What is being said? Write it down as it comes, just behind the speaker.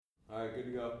Alright,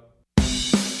 good to go.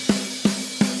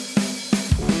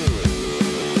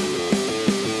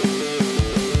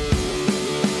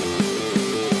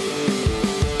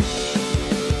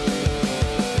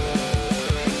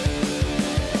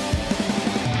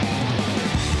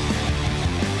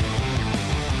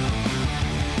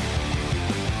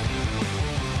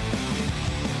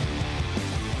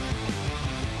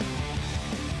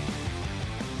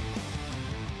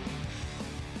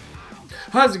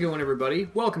 How's it going, everybody?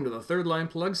 Welcome to the Third Line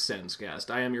Plug Sensecast.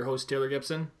 I am your host, Taylor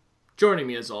Gibson. Joining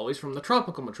me, as always, from the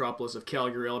tropical metropolis of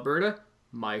Calgary, Alberta,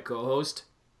 my co-host,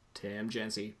 Tim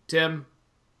Jency. Tim,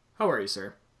 how are you,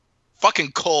 sir?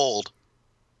 Fucking cold.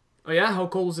 Oh yeah? How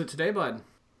cold is it today, bud?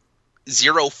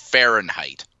 0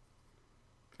 Fahrenheit.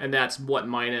 And that's, what,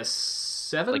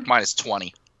 -7? Like minus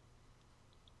 20.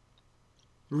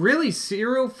 Really?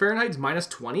 0 Fahrenheit's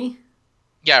 -20?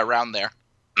 Yeah, around there.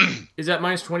 Is that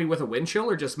 -20 with a wind chill,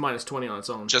 or just -20 on its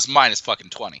own? Just minus fucking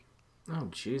 20. Oh,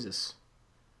 Jesus.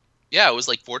 Yeah, it was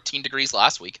like 14 degrees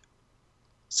last week.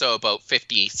 So about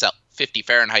 50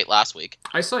 Fahrenheit last week.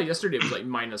 I saw yesterday it was like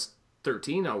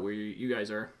 -13 out where you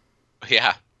guys are.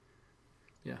 Yeah.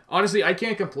 Yeah. Honestly, I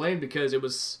can't complain because it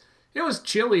was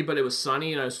chilly, but it was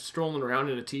sunny, and I was strolling around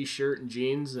in a t-shirt and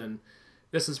jeans, and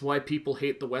this is why people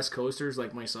hate the West Coasters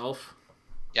like myself.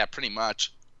 Yeah, pretty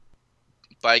much.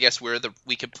 But I guess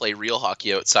we can play real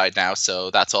hockey outside now, so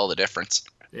that's all the difference.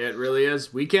 Yeah, it really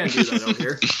is. We can't do that out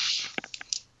here.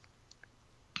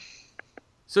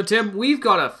 So, Tim, we've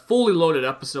got a fully loaded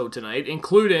episode tonight,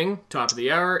 including Top of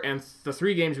the Hour and the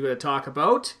 3 games we're going to talk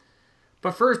about.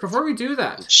 But first, before we do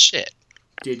that, Shit.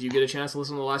 did you get a chance to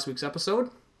listen to last week's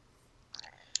episode?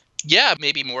 Yeah,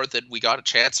 maybe more than we got a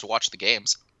chance to watch the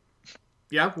games.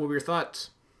 Yeah, what were your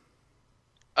thoughts?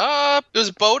 It was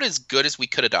about as good as we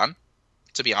could have done,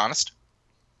 to be honest.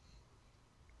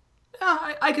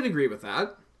 Yeah, I could agree with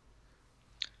that.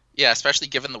 Yeah, especially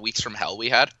given the weeks from hell we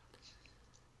had.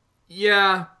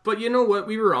 Yeah, but you know what?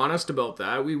 We were honest about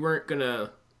that. We weren't going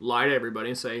to lie to everybody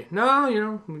and say,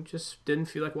 no, we just didn't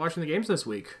feel like watching the games this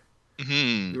week.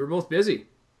 Mm-hmm. We were both busy.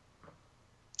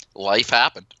 Life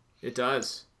happened. It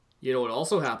does. You know what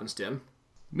also happens, Tim?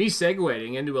 Me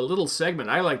segueing into a little segment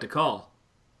I like to call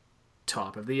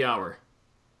Top of the Hour.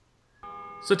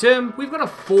 So, Tim, we've got a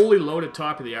fully loaded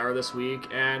Top of the Hour this week,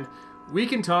 and we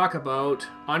can talk about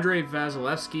Andrei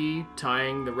Vasilevsky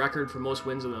tying the record for most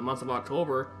wins in the month of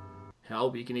October.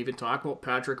 Hell, we can even talk about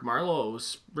Patrick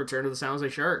Marleau's return to the San Jose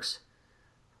Sharks.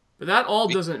 But that all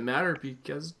doesn't matter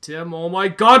because, Tim, oh my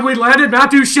god, we landed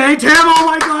Matt Duchene! Tim, oh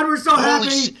my god, we're so Holy happy!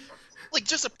 shit. Like,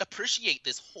 just appreciate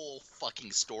this whole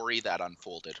fucking story that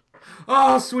unfolded.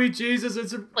 Oh, sweet Jesus,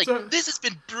 This has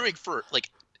been brewing for,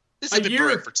 this A has been year.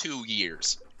 brewing for 2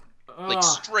 years.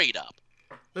 Straight up.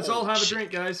 Let's all have a shit.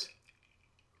 drink, guys.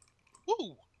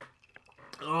 Woo!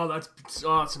 Oh, that's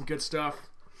some good stuff.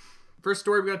 First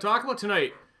story we're going to talk about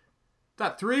tonight.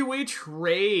 That 3-way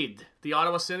trade the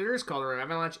Ottawa Senators, Colorado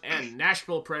Avalanche, and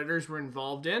Nashville Predators were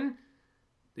involved in.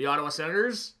 The Ottawa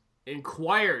Senators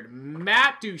acquired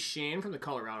Matt Duchene from the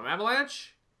Colorado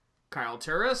Avalanche. Kyle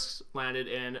Turris landed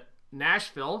in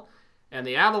Nashville. And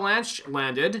the Avalanche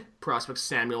landed prospect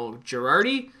Samuel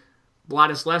Girardi,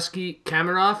 Vladislav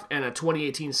Kamarov, and a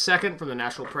 2018 second from the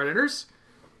Nashville Predators.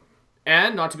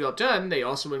 And, not to be outdone, they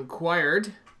also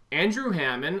acquired Andrew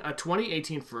Hammond, a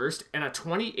 2018 first, and a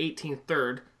 2018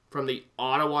 third from the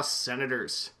Ottawa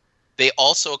Senators. They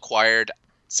also acquired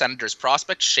Senators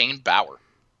prospect Shane Bauer.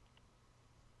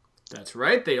 That's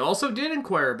right, they also did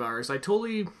acquire Bowers. I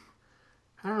don't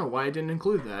know why I didn't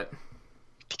include that.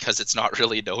 Because it's not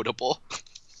really notable.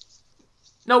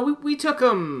 No, we took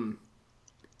him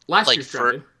last year's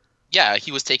draft. Yeah,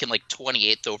 he was taken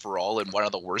 28th overall in one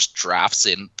of the worst drafts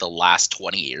in the last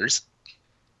 20 years.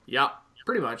 Yeah,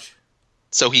 pretty much.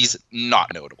 So he's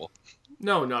not notable.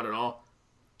 No, not at all.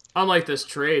 Unlike this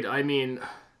trade, I mean...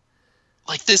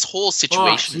 this whole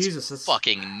situation Jesus, is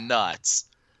fucking nuts.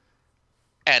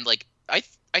 And, I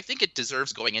think it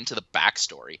deserves going into the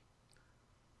backstory.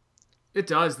 It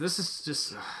does. This is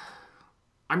just...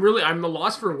 I'm a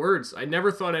loss for words. I never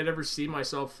thought I'd ever see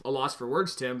myself a loss for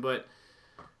words, Tim, but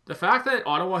the fact that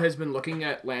Ottawa has been looking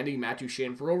at landing Matt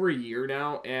Duchene for over a year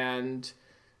now, and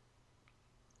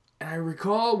I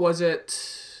recall, was it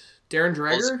Darren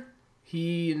Dreger?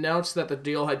 He announced that the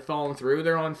deal had fallen through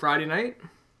there on Friday night.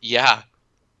 Yeah.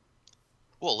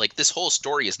 Well, this whole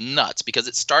story is nuts because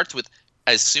it starts with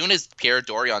as soon as Pierre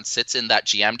Dorion sits in that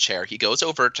GM chair, he goes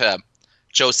over to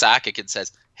Joe Sakic and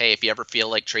says, hey, if you ever feel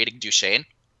like trading Duchene,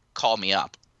 call me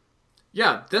up.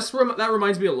 Yeah, that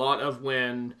reminds me a lot of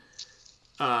when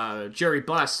Jerry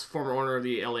Buss, former owner of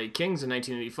the LA Kings in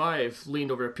 1985,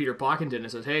 leaned over to Peter Pocklington and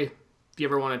said, hey, if you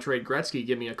ever want to trade Gretzky,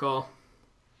 give me a call.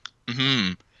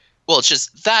 Well, it's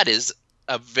just that is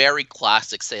a very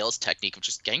classic sales technique of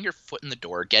just getting your foot in the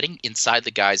door, getting inside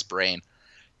the guy's brain.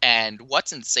 And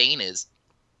what's insane is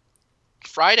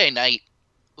Friday night,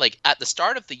 like at the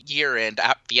start of the year and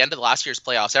at the end of the last year's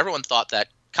playoffs, everyone thought that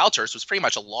Kyle Turris was pretty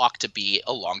much a lock to be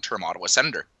a long-term Ottawa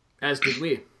Senator. As did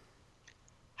we.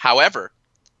 However,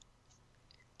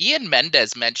 Ian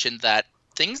Mendez mentioned that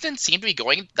things didn't seem to be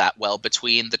going that well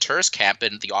between the Turris camp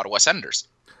and the Ottawa Senators.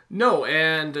 No,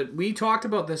 and we talked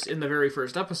about this in the very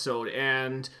first episode,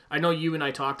 and I know you and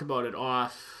I talked about it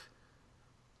off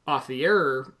the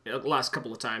air the last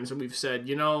couple of times, and we've said,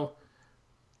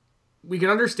 we can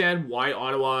understand why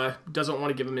Ottawa doesn't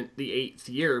want to give him the 8th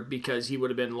year, because he would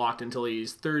have been locked until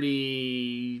he's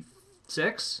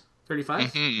 36,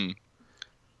 35? Mm-hmm.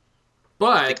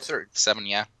 But I think 37,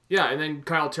 yeah. Yeah, and then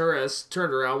Kyle Turris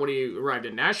turned around when he arrived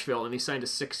in Nashville, and he signed a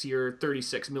 6-year,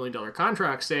 $36 million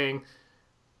contract, saying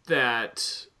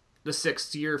that the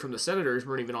 6th year from the Senators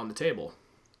weren't even on the table.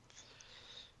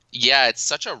 Yeah, it's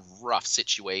such a rough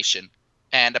situation.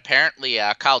 And apparently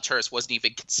Kyle Turris wasn't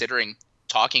even considering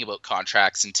talking about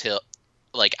contracts until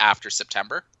after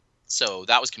September. So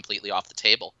that was completely off the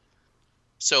table.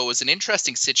 So it was an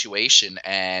interesting situation,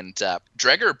 and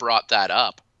Dreger brought that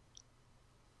up.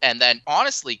 And then,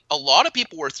 honestly, a lot of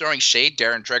people were throwing shade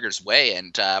Darren Dreger's way,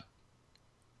 and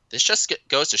this just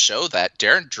goes to show that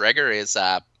Darren Dreger is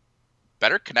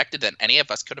better connected than any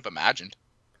of us could have imagined.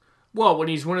 Well, when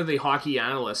he's one of the hockey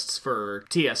analysts for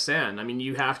TSN, I mean,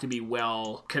 you have to be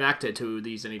well connected to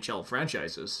these NHL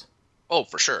franchises. Oh,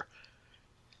 for sure.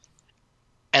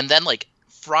 And then,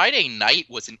 Friday night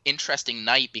was an interesting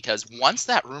night because once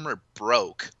that rumor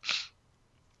broke,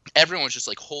 everyone was just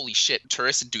like, holy shit,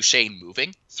 Turris and Duchesne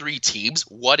moving? 3 teams?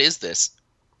 What is this?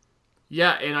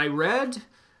 Yeah, and I read,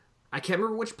 I can't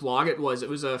remember which blog it was. It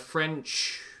was a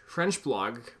French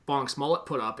blog Bonk Smollett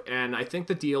put up, and I think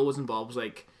the deal was involved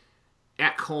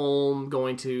Ekholm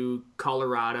going to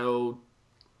Colorado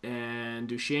and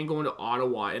Duchesne going to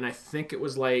Ottawa, and I think it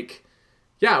was it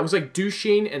was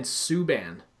Duchesne and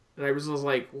Subban. And I was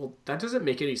like, well, that doesn't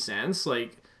make any sense.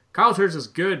 Kyle Turris is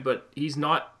good, but he's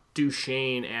not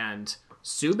Duchesne and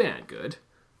Subban good.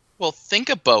 Well, think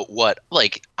about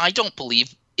I don't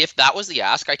believe if that was the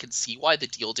ask, I could see why the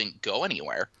deal didn't go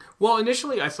anywhere. Well,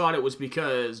 initially I thought it was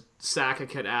because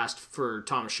Sakic had asked for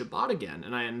Thomas Chabot again,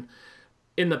 and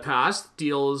in the past,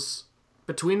 deals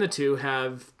between the two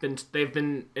they've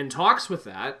been in talks with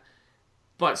that,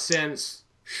 but since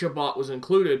Chabot was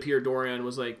included, Pierre Dorion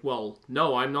was like, well,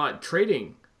 no, I'm not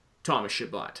trading Thomas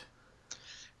Chabot.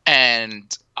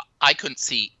 And I couldn't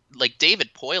see, David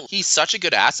Poile, he's such a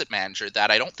good asset manager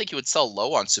that I don't think he would sell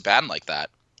low on Subban like that.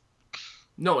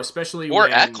 No, especially or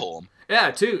Ekholm.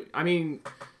 Yeah, too. I mean,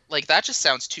 that just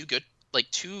sounds too good,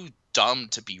 too dumb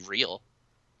to be real.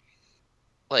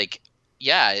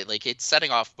 Yeah, it's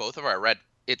setting off both of our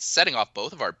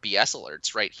BS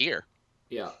alerts right here.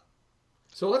 Yeah.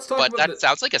 So let's talk about that. But that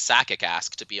sounds like a Sakic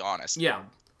ask, to be honest. Yeah.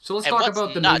 So let's talk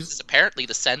about the nuts news. Is apparently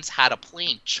the Sens had a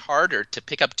plane chartered to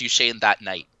pick up Duchesne that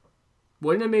night.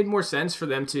 Wouldn't it have made more sense for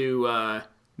them to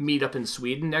meet up in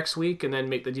Sweden next week and then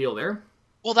make the deal there?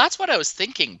 Well, that's what I was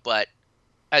thinking, but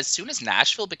as soon as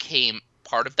Nashville became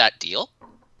part of that deal,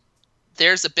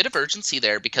 there's a bit of urgency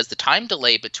there because the time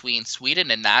delay between Sweden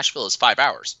and Nashville is 5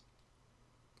 hours.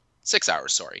 6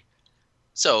 hours, sorry.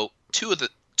 So two of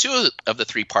the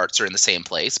 3 parts are in the same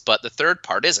place, but the third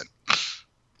part isn't.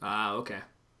 Okay.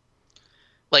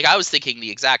 I was thinking the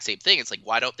exact same thing. It's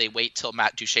why don't they wait till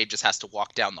Matt Duchesne just has to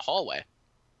walk down the hallway?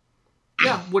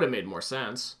 Yeah, would have made more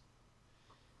sense.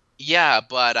 Yeah,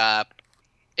 but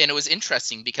and it was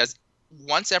interesting because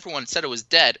once everyone said it was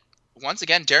dead, once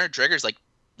again, Darren Dreger's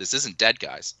this isn't dead,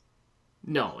 guys.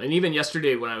 No, and even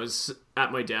yesterday when I was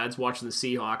at my dad's watching the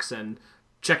Seahawks and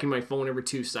checking my phone every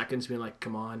 2 seconds, being like,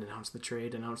 come on, announce the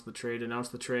trade.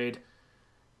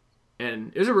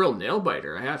 And it was a real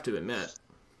nail-biter, I have to admit.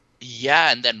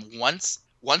 Yeah, and then once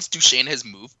Duchesne, his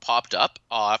move popped up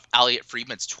off Elliot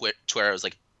Friedman's Twitter, I was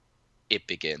like, it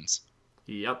begins.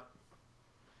 Yep.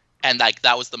 And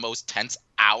that was the most tense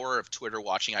hour of Twitter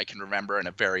watching I can remember in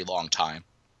a very long time.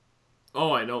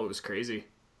 Oh, I know, it was crazy.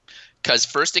 Because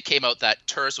first it came out that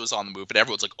Turris was on the move, and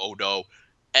everyone's like, oh no.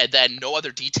 And then no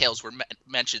other details were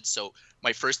mentioned, so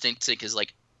my first instinct is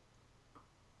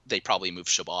they probably moved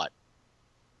Chabot.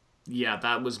 Yeah,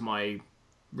 that was my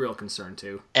real concern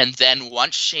too. And then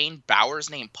once Shane Bauer's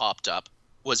name popped up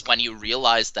was when you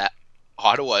realized that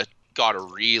Ottawa got a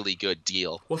really good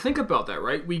deal. Well, think about that,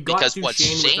 right? We got because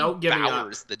Duchesne without giving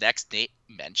Bauer's up. The next name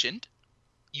mentioned,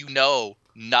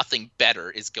 nothing better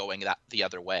is going the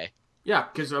other way. Yeah,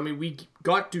 because, I mean, we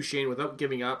got Duchesne without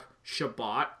giving up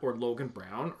Shabbat or Logan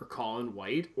Brown or Colin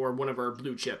White or one of our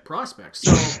blue chip prospects.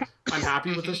 So I'm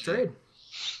happy with this trade.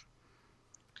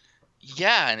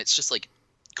 Yeah, and it's just like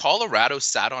Colorado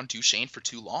sat on Duchesne for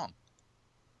too long.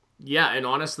 Yeah, and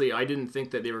honestly, I didn't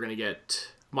think that they were going to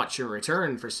get much in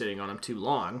return for sitting on him too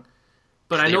long.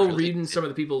 But I know reading some of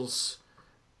the people's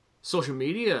social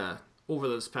media over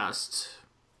those past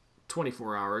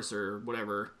 24 hours or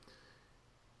whatever,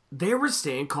 they were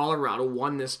saying Colorado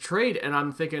won this trade, and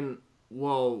I'm thinking,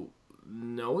 well,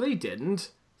 no, they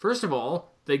didn't. First of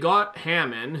all, they got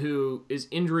Hammond, who is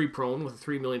injury prone with a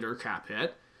 $3 million cap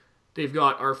hit. They've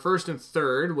got our first and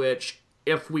third, which,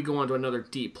 if we go into another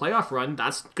deep playoff run,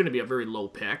 that's going to be a very low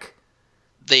pick.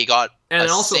 They got and a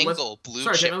also, single blue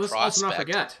chip let's prospect. Also not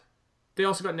forget, they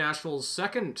also got Nashville's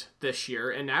second this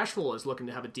year, and Nashville is looking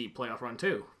to have a deep playoff run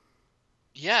too.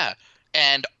 Yeah,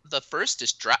 and the first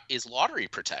is lottery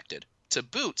protected to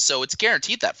boot, so it's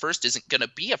guaranteed that first isn't going to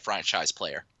be a franchise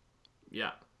player.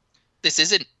 Yeah. This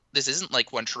isn't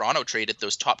like when Toronto traded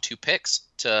those top 2 picks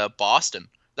to Boston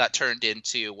that turned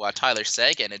into Tyler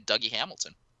Seguin and Dougie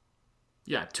Hamilton.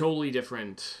 Yeah, totally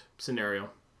different scenario.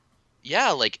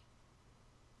 Yeah, like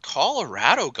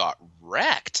Colorado got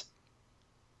wrecked.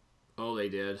 Oh, they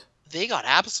did. They got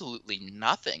absolutely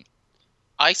nothing.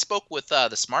 I spoke with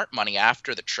the Smart Money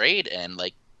after the trade, and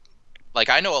like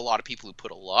I know a lot of people who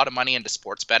put a lot of money into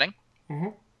sports betting. Mm-hmm.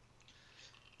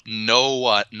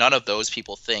 None of those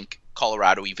people think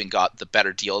Colorado even got the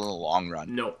better deal in the long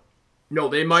run. No,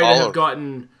 they might have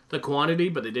gotten the quantity,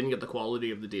 but they didn't get the quality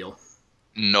of the deal.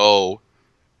 No,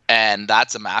 and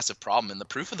that's a massive problem. And the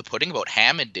proof of the pudding about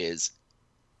Hammond is,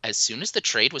 as soon as the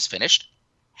trade was finished,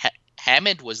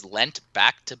 Hammond was lent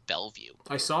back to Bellevue.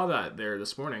 I saw that there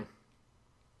this morning.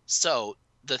 So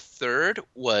the third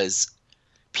was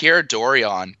Pierre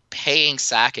Dorion paying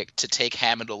Sakic to take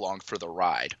Hammond along for the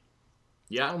ride.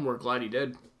 Yeah, and we're glad he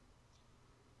did.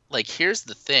 Like, here's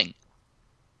the thing.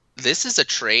 This is a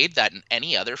trade that in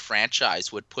any other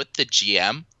franchise would put the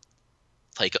GM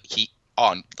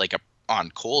on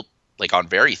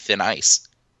very thin ice.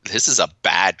 This is a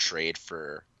bad trade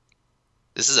for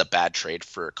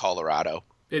Colorado.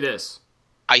 It is.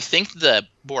 I think the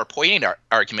more poignant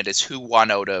argument is who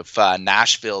won out of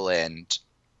Nashville and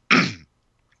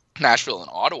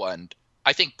Ottawa, and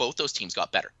I think both those teams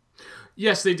got better.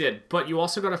 Yes, they did, but you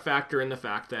also got to factor in the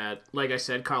fact that, like I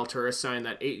said, Kyle Turris signed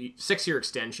that 6-year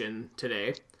extension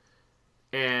today,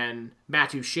 and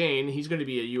Matt Duchesne, he's going to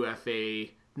be a UFA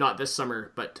not this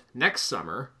summer, but next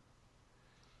summer,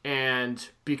 and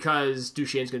because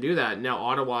Duchesne's going to do that, now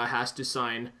Ottawa has to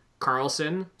sign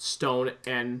Carlson, Stone,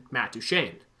 and Matt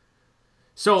Duchesne.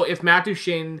 So if Matt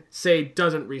Duchesne, say,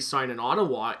 doesn't re-sign in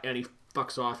Ottawa and he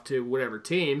fucks off to whatever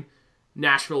team,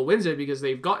 Nashville wins it because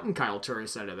they've gotten Kyle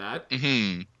Turris out of that.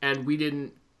 Mm-hmm. And we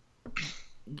didn't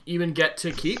even get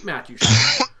to keep Matt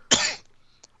Duchesne.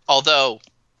 Although,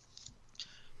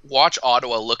 watch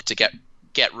Ottawa look to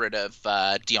get rid of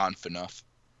Dion Phaneuf.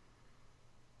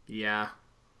 Yeah.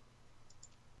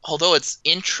 Although it's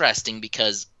interesting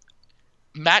because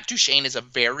Matt Duchesne is a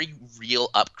very real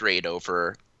upgrade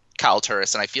over Kyle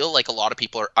Turris, and I feel like a lot of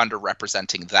people are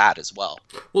underrepresenting that as well.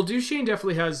 Well, Duchesne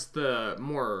definitely has the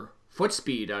more foot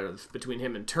speed out of between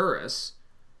him and Turris,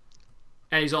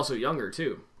 and he's also younger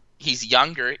too. He's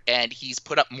younger, and he's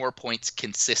put up more points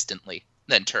consistently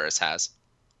than Turris has.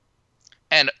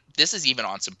 And this is even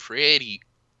on some pretty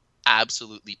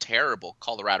absolutely terrible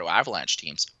Colorado Avalanche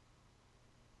teams.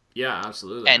 Yeah,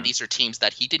 absolutely. And these are teams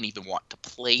that he didn't even want to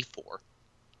play for.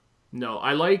 No,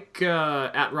 I like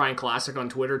at Ryan Classic on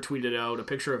Twitter tweeted out a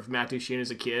picture of Matt Duchesne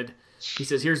as a kid. He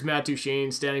says, "Here's Matt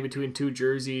Duchesne standing between two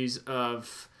jerseys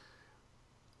of,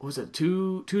 what was it,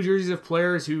 two jerseys of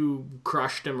players who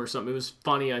crushed him or something." It was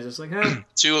funny. I was just like, eh.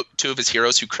 two of his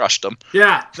heroes who crushed him.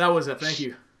 Yeah, that was it. Thank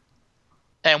you.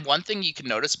 And one thing you can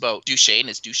notice about Duchesne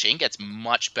is Duchesne gets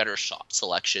much better shot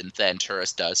selection than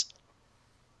Turris does.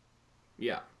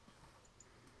 Yeah.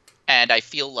 And I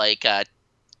feel like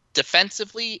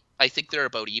defensively, I think they're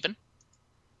about even.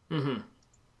 Mm-hmm.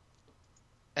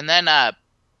 And then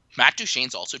Matt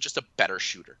Duchesne's also just a better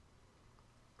shooter.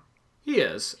 He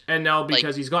is. And now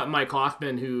because he's got Mike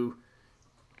Hoffman, who,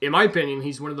 in my opinion,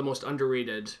 he's one of the most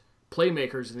underrated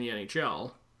playmakers in the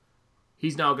NHL.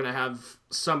 He's now going to have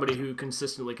somebody who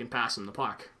consistently can pass him the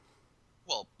puck.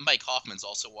 Well, Mike Hoffman's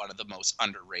also one of the most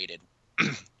underrated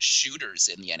shooters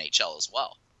in the NHL as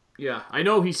well. Yeah, I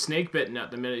know he's snake-bitten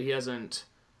at the minute. He hasn't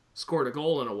scored a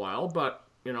goal in a while, but,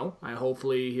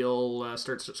 hopefully he'll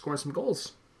start scoring some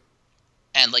goals.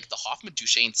 And, the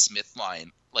Hoffman-Duchesne-Smith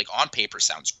line, on paper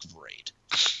sounds great.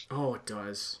 Oh, it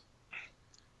does.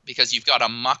 because you've got a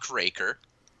muckraker,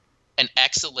 an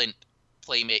excellent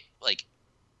playmate. Like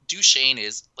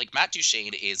Matt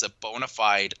Duchene is a bona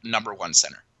fide number one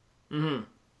center. Mm-hmm.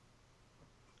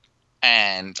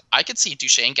 And I could see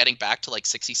Duchene getting back to like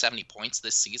 60, 70 points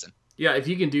this season. Yeah, if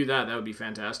you can do that, that would be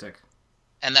fantastic.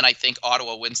 And then I think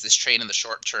Ottawa wins this trade in the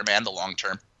short term and the long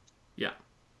term. Yeah.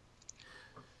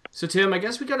 So, Tim, I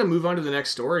guess we got to move on to the next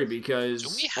story because... Do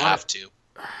we have to?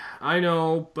 I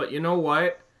know, but you know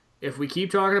what? If we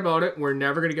keep talking about it, we're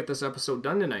never going to get this episode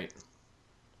done tonight.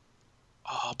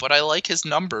 Oh, but I like his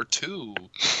number, too.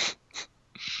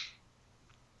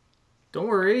 Don't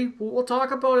worry. We'll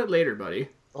talk about it later, buddy.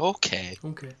 Okay.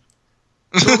 So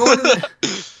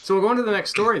we're going to the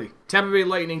next story. Tampa Bay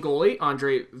Lightning goalie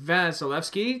Andrei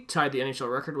Vasilevskiy tied the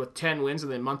NHL record with 10 wins in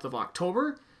the month of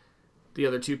October. The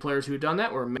other two players who had done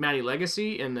that were Manny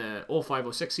Legacy in the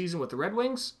 05-06 season with the Red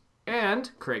Wings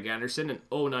and Craig Anderson in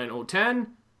 09-010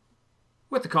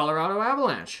 with the Colorado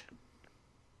Avalanche.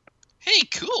 Hey,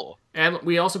 cool. And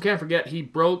we also can't forget he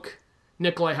broke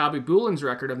Nikolai Khabibulin's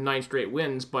record of 9 straight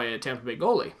wins by a Tampa Bay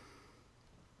goalie.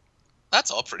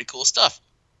 That's all pretty cool stuff.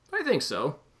 I think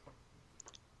so.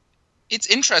 It's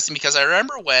interesting because I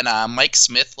remember when Mike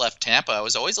Smith left Tampa, I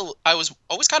was always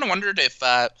kind of wondered if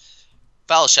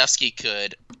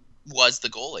Vasilevskiy was the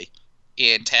goalie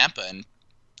in Tampa, and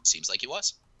it seems like he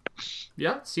was.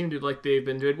 Yeah, it seemed like they've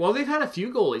been doing... Well, they've had a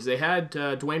few goalies. They had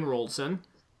Dwayne Rolson.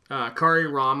 Kari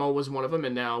Ramo was one of them,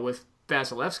 and now with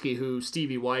Vasilevskiy, who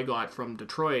Stevie Y got from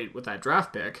Detroit with that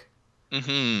draft pick.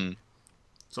 Mm-hmm.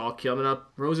 It's all coming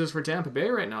up roses for Tampa Bay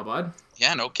right now, bud.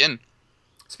 Yeah, no kidding.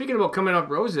 Speaking about coming up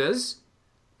roses,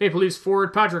 Maple Leafs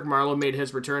forward Patrick Marleau made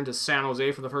his return to San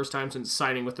Jose for the first time since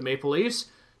signing with the Maple Leafs,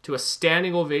 to a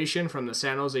standing ovation from the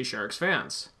San Jose Sharks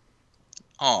fans.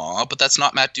 Aw, but that's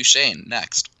not Matt Duchene.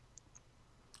 Next.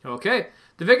 Okay.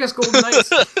 The Vegas Golden Knights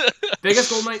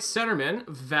centerman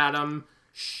Vadim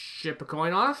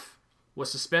Shipachyov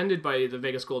was suspended by the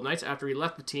Vegas Golden Knights after he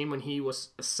left the team when he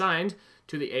was assigned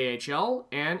to the AHL,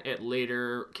 and it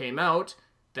later came out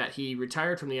that he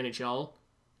retired from the NHL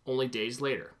only days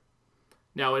later.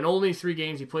 Now, in only 3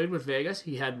 games he played with Vegas,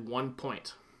 he had 1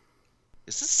 point.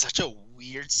 This is such a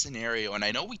weird scenario, and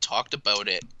I know we talked about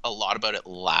it a lot about it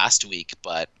last week,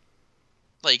 but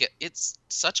like it's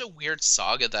such a weird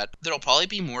saga that there'll probably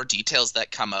be more details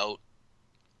that come out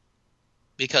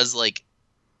because like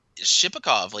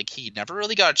Shipachyov, like he never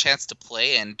really got a chance to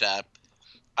play, and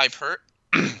I've heard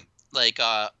like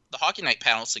the Hockey Night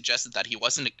panel suggested that he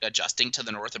wasn't adjusting to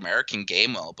the North American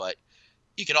game well, but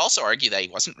you could also argue that he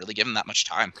wasn't really given that much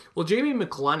time. Well, Jamie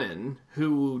McLennan,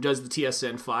 who does the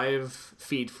TSN 5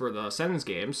 feed for the Sens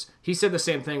games, he said the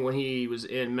same thing when he was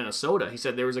in Minnesota. He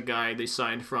said there was a guy they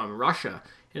signed from Russia,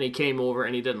 and he came over,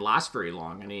 and he didn't last very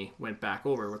long, and he went back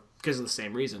over because of the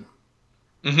same reason.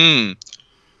 Mm-hmm.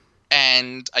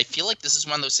 And I feel like this is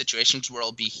one of those situations where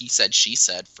it'll be he said, she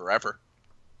said forever.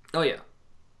 Oh, yeah.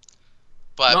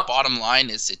 But bottom line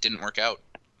is it didn't work out.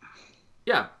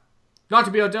 Yeah. Not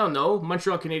to be outdone, though,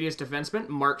 Montreal Canadiens defenseman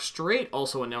Mark Streit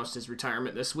also announced his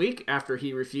retirement this week after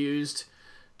he refused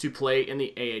to play in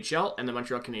the AHL, and the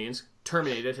Montreal Canadiens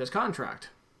terminated his contract.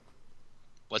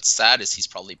 What's sad is he's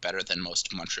probably better than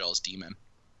most of Montreal's D-men.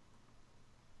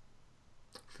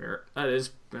 Fair. That is,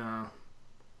 I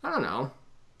don't know.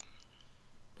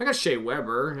 I got Shea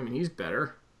Weber. I mean, he's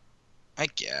better. I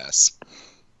guess.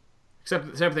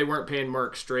 Except they weren't paying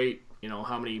Mark Streit,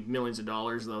 how many millions of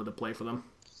dollars, though, to play for them.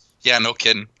 Yeah, no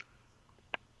kidding.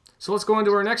 So let's go on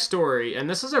to our next story, and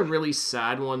this is a really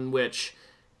sad one, which,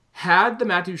 had the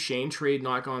Matt Duchene trade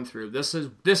not gone through, this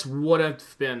would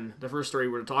have been the first story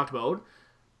we would have talked about.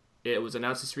 It was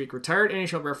announced this week. Retired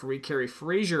NHL referee Kerry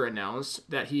Fraser announced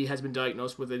that he has been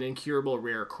diagnosed with an incurable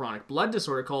rare chronic blood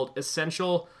disorder called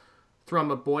essential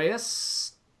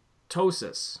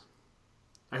thrombocytosis.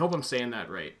 I hope I'm saying that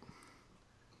right.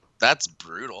 That's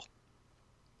brutal.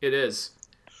 It is.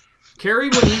 Kerry,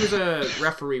 when he was a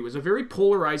referee, was a very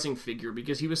polarizing figure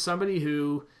because he was somebody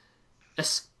who,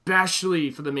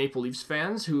 especially for the Maple Leafs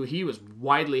fans, who he was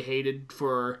widely hated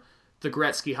for the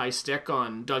Gretzky high stick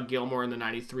on Doug Gilmour in the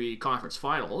 93 conference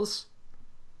finals,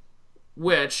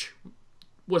 which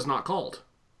was not called.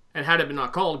 And had it been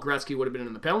not called, Gretzky would have been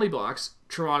in the penalty box,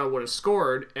 Toronto would have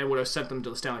scored, and would have sent them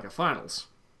to the Stanley Cup Finals.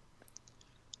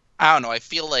 I don't know. I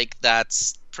feel like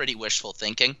that's pretty wishful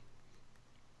thinking.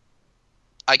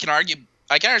 I can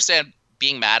understand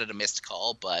being mad at a missed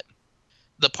call, but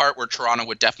the part where Toronto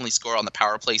would definitely score on the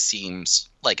power play seems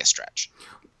like a stretch.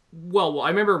 Well, I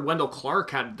remember Wendell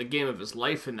Clark had the game of his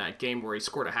life in that game where he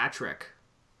scored a hat trick.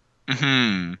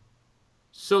 Mm-hmm.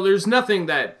 So there's nothing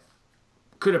that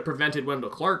could have prevented Wendell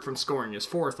Clark from scoring his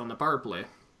 4th on the power play.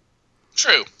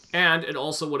 True. And it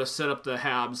also would have set up the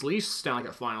Habs-Leafs Stanley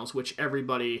Cup Finals, which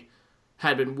everybody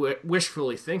had been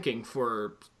wishfully thinking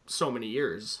for so many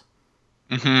years.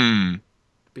 Mm-hmm.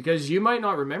 Because you might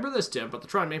not remember this, Tim, but the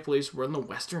Toronto Maple Leafs were in the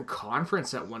Western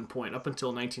Conference at one point, up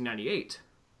until 1998.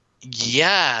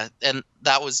 Yeah, and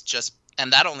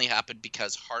that only happened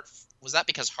because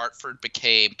Hartford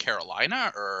became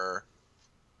Carolina, or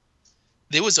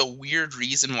there was a weird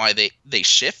reason why they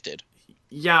shifted.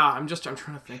 Yeah, I'm trying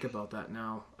to think about that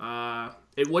now.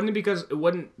 It wouldn't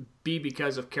be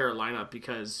because of Carolina,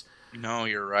 because no,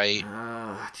 you're right.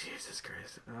 Jesus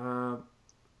Christ.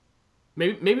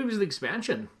 Maybe it was the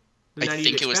expansion. I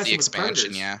think it was the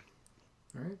expansion, yeah.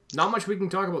 All right. Not much we can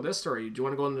talk about this story. Do you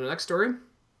want to go on to the next story?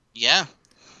 Yeah.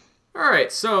 All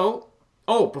right. So,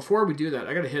 before we do that,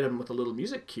 I got to hit him with a little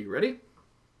music cue. Ready?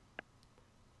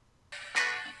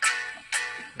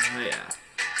 Oh, yeah.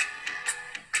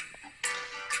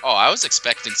 Oh, I was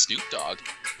expecting Snoop Dogg.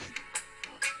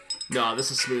 No,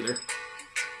 this is smoother.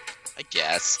 I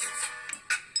guess.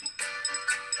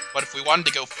 But if we wanted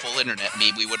to go full internet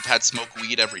meme, we would have had smoke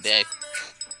weed every day.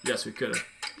 Yes, we could have.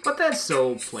 But that's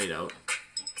so played out.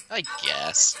 I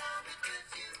guess.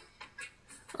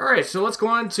 Alright, so let's go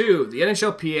on to the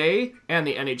NHLPA and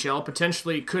the NHL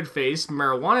potentially could face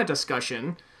marijuana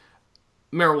discussion.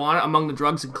 Marijuana among the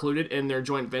drugs included in their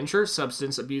joint venture,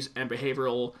 Substance Abuse and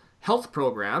Behavioral Health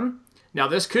Program. Now,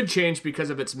 this could change because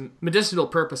of its medicinal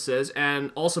purposes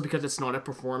and also because it's not a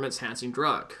performance-enhancing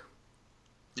drug.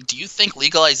 Do you think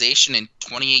legalization in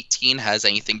 2018 has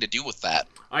anything to do with that?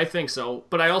 I think so,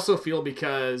 but I also feel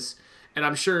because, and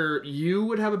I'm sure you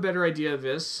would have a better idea of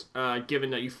this, given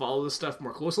that you follow this stuff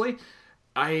more closely.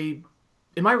 Am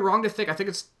I wrong to think, I think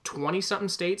it's 20-something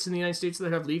states in the United States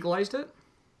that have legalized it?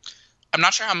 I'm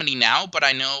not sure how many now, but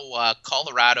I know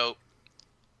Colorado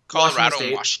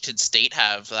and Washington State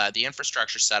have the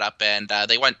infrastructure set up, and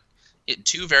they went in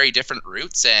two very different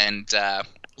routes, and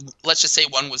let's just say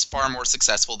one was far more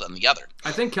successful than the other.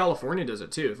 I think California does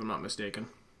it too, if I'm not mistaken.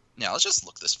 Yeah, let's just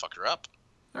look this fucker up.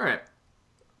 All right.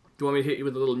 Do you want me to hit you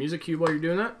with a little music cue while you're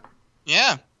doing that?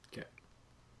 Yeah.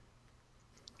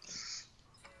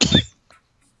 Okay.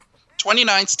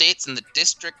 29 states and the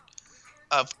District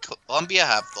of Columbia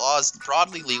have laws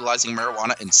broadly legalizing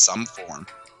marijuana in some form.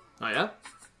 Oh, yeah?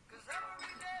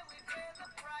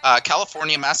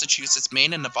 California, Massachusetts,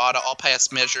 Maine, and Nevada all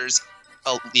passed measures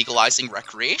legalizing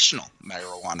recreational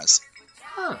marijuanas.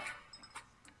 Huh.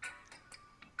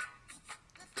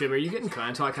 Tim, are you getting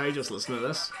kind of talk how you just listen to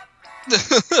this?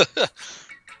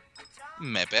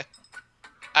 Maybe.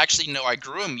 Actually, no, I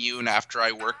grew immune after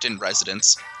I worked in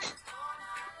residence.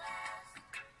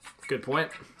 Good point.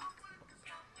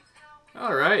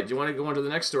 All right, do you want to go on to the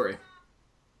next story?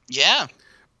 Yeah.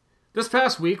 This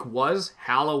past week was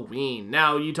Halloween.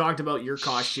 Now, you talked about your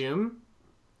costume,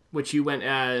 which you went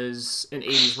as an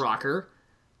 80s rocker.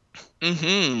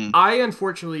 Mm-hmm. I,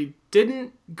 unfortunately,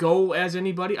 didn't go as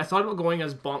anybody. I thought about going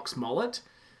as Bonk's mullet,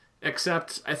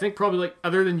 except I think probably, like,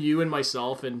 other than you and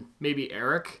myself and maybe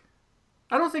Eric,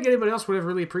 I don't think anybody else would have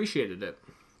really appreciated it.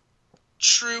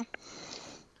 True.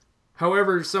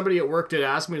 However, somebody at work did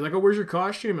ask me, like, oh, where's your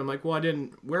costume? I'm like, well, I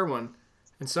didn't wear one.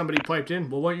 And somebody piped in,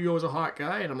 well, why don't you go as a hot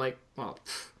guy? And I'm like, well,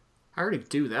 I already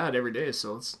do that every day,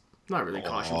 so it's not really a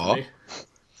costume for me.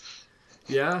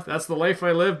 Yeah, that's the life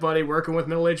I live, buddy, working with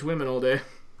middle-aged women all day.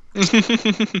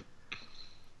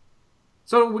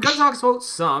 So we got to talk about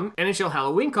some NHL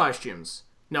Halloween costumes.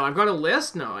 Now, I've got a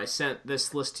list. Now, I sent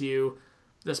this list to you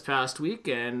this past week,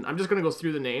 and I'm just going to go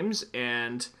through the names,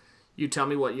 and you tell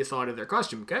me what you thought of their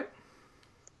costume, okay?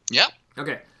 Yeah.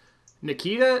 Okay.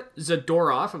 Nikita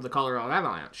Zadorov of the Colorado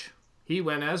Avalanche. He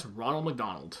went as Ronald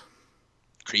McDonald.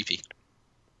 Creepy.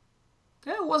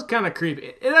 Yeah, it was kind of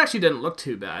creepy. It actually didn't look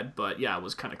too bad, but yeah, it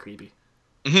was kind of creepy.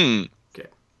 Mm-hmm. Okay.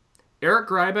 Eric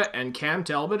Gryba and Cam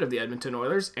Talbot of the Edmonton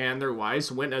Oilers and their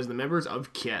wives went as the members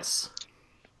of KISS.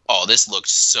 Oh, this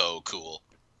looks so cool.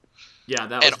 Yeah,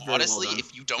 that was very honestly, well done.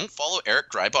 If you don't follow Eric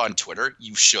Gryba on Twitter,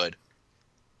 you should.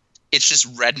 It's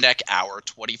just Redneck Hour,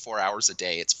 24 hours a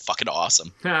day. It's fucking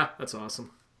awesome. Yeah, that's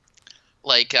awesome.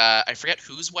 Like, I forget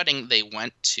whose wedding they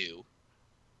went to.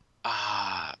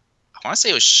 I want to say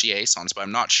it was Chiason's, but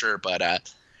I'm not sure. But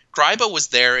Gryba was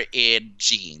there in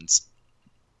jeans,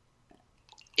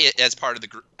 as part of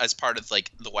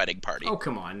the wedding party. Oh,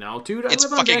 come on now, dude! It's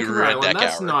fucking Redneck Hour.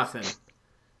 That's nothing.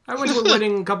 I went to a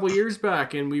wedding a couple years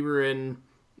back, and we were in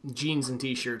jeans and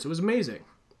t-shirts. It was amazing.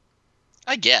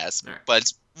 I guess, right. But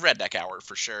it's Redneck Hour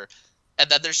for sure. And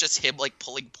then there's just him like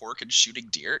pulling pork and shooting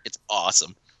deer. It's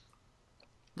awesome.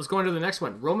 Let's go on to the next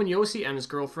one. Roman Josi and his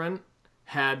girlfriend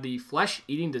had the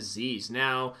flesh-eating disease.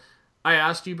 Now, I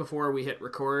asked you before we hit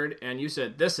record, and you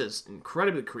said this is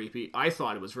incredibly creepy. I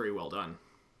thought it was very well done.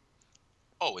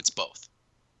 Oh, it's both.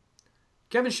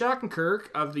 Kevin Shattenkirk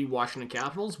of the Washington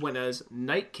Capitals went as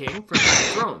Night King from Game of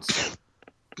Thrones.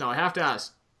 Now, I have to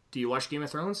ask, do you watch Game of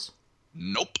Thrones?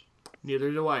 Nope. Neither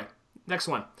do I. Next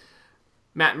one.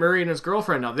 Matt Murray and his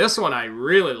girlfriend. Now, this one I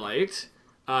really liked.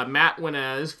 Matt went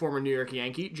as former New York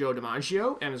Yankee Joe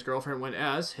DiMaggio, and his girlfriend went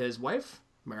as his wife,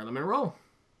 Marilyn Monroe.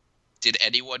 Did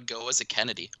anyone go as a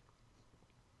Kennedy?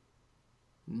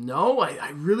 No,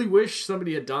 I really wish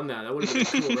somebody had done that. That would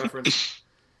have been a cool reference.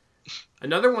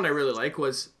 Another one I really like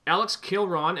was Alex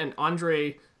Kilron and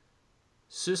Andre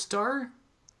Sustar.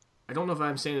 I don't know if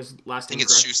I'm saying his last name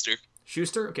correct. I think it's Schuster.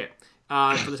 Schuster? Okay.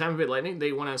 For the Tampa Bay Lightning,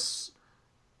 they won as...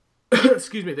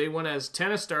 excuse me, they won as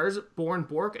tennis stars Bjorn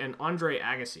Borg and Andre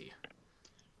Agassi.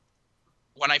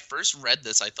 When I first read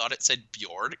this, I thought it said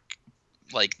Bjork,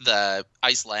 like the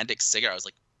Icelandic singer. I was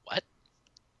like, what?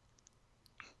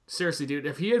 Seriously, dude,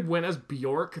 if he had won as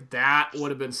Bjork, that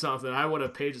would have been something. I would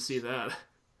have paid to see that.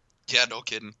 Yeah, no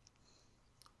kidding.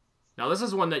 Now, this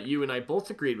is one that you and I both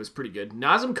agreed was pretty good.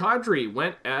 Nazem Kadri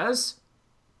went as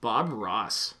Bob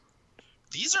Ross.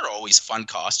 These are always fun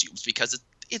costumes because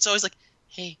it's always like,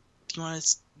 hey, do you want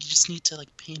to... You just need to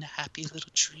like paint a happy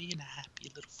little tree in a happy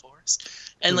little forest.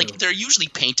 And like they're usually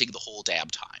painting the whole damn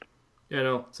time. You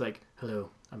know, it's like, hello,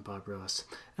 I'm Bob Ross,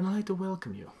 and I'd like to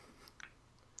welcome you.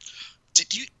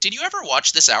 Did you ever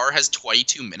watch This Hour Has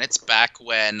 22 Minutes back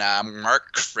when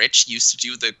Mark Critch used to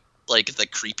do the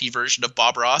creepy version of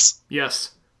Bob Ross?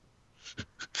 Yes.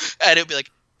 And it'd be like,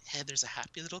 hey, there's a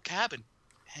happy little cabin.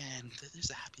 And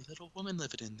there's a happy little woman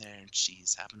living in there, and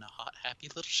she's having a hot, happy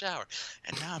little shower.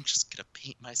 And now I'm just going to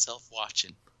paint myself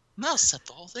watching. And that'll set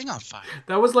the whole thing on fire.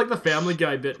 That was like the Family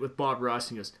Guy bit with Bob Ross.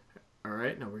 He goes, all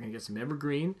right, now we're going to get some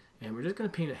evergreen, and we're just going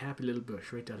to paint a happy little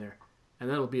bush right down there. And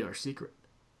that'll be our secret.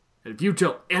 And if you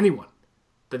tell anyone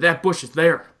that bush is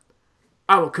there,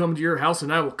 I will come to your house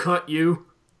and I will cut you.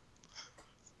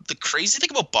 The crazy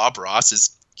thing about Bob Ross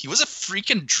is he was a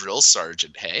freaking drill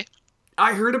sergeant, hey?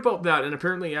 I heard about that, and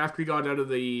apparently after he got out of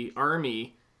the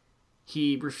army,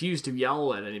 he refused to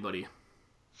yell at anybody.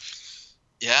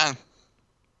 Yeah.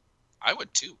 I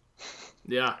would too.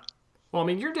 Yeah. Well, I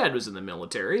mean, your dad was in the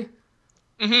military.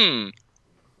 Mm-hmm.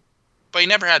 But he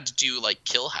never had to do, like,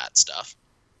 kill hat stuff.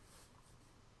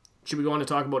 Should we go on to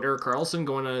talk about Erik Karlsson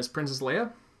going as Princess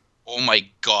Leia? Oh my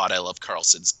god, I love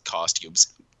Karlsson's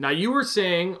costumes. Now, you were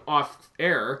saying off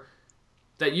air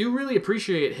that you really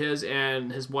appreciate his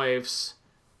and his wife's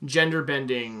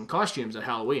gender-bending costumes at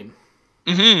Halloween.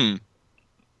 Mm-hmm.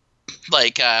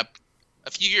 Like, a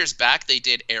few years back, they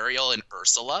did Ariel and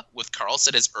Ursula with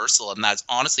Karlsson as Ursula, and that's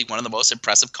honestly one of the most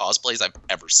impressive cosplays I've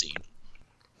ever seen.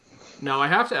 Now, I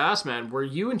have to ask, man, were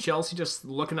you and Chelsea just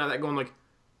looking at that going like,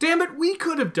 damn it, we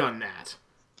could have done that?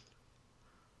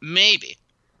 Maybe.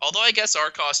 Although I guess our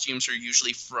costumes are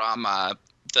usually from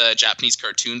the Japanese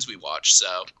cartoons we watch,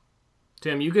 so...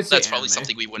 Tim, you could say that's probably anime,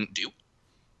 something we wouldn't do.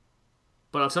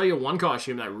 But I'll tell you one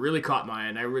costume that really caught my eye,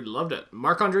 and I really loved it.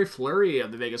 Marc-Andre Fleury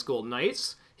of the Vegas Golden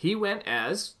Knights, he went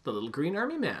as the Little Green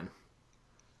Army Man.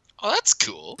 Oh, that's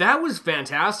cool. That was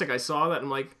fantastic. I saw that and I'm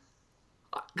like...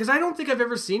 Because I don't think I've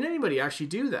ever seen anybody actually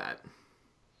do that.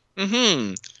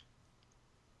 Mm-hmm.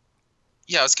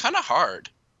 Yeah, it's kind of hard,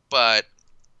 but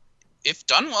if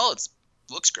done well, it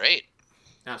looks great.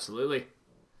 Absolutely.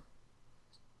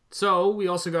 So, we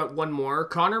also got one more.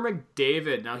 Connor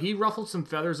McDavid. Now, he ruffled some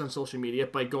feathers on social media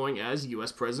by going as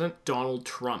U.S. President Donald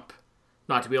Trump.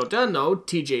 Not to be outdone, though,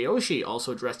 TJ Oshie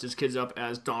also dressed his kids up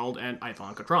as Donald and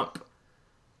Ivanka Trump.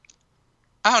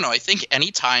 I don't know. I think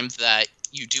any time that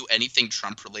you do anything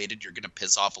Trump-related, you're going to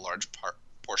piss off a large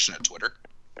portion of Twitter.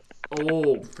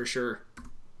 Oh, for sure.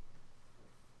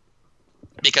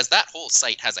 Because that whole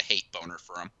site has a hate boner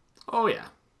for him. Oh, yeah.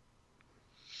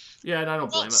 Yeah, and I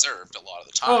don't blame it. Served a lot of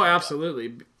the time. Oh, absolutely.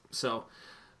 But... So,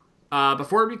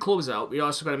 before we close out, we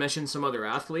also got to mention some other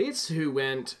athletes who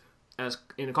went as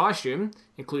in a costume,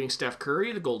 including Steph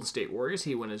Curry, the Golden State Warriors.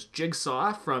 He went as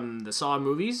Jigsaw from the Saw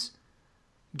movies.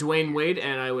 Dwayne Wade,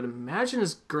 and I would imagine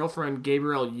his girlfriend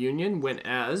Gabrielle Union went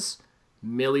as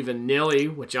Milli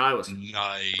Vanilli, which I was...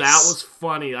 Nice. That was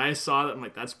funny. I saw that. I'm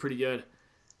like, that's pretty good.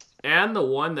 And the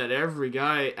one that every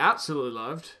guy absolutely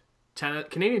loved,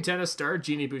 Canadian tennis star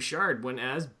Jeannie Bouchard went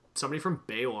as somebody from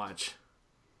Baywatch.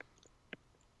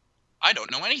 I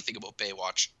don't know anything about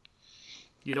Baywatch.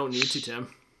 You don't need to,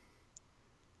 Tim.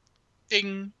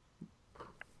 Ding.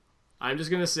 I'm just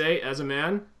going to say, as a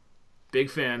man, big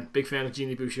fan of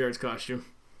Jeannie Bouchard's costume.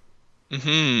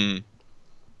 Mm-hmm.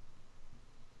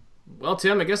 Well,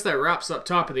 Tim, I guess that wraps up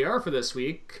top of the hour for this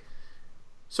week.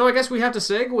 So I guess we have to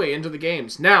segue into the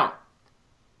games. Now,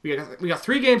 we got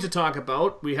 3 games to talk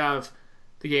about. We have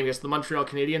the game against the Montreal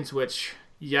Canadiens, which,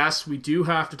 yes, we do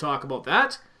have to talk about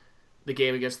that. The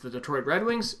game against the Detroit Red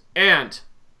Wings, and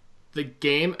the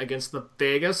game against the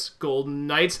Vegas Golden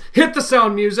Knights. Hit the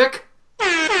sound music!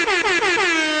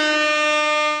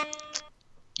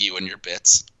 You and your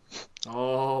bits.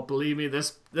 Oh, believe me,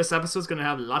 this episode's going to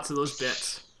have lots of those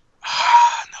bits.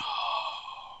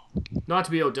 No. Not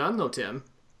to be outdone, though, Tim.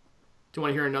 Do you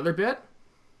want to hear another bit?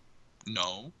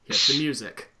 No. Hit the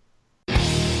music.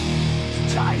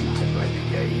 It's time to play the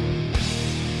game.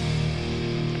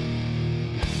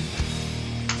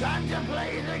 Time to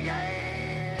play the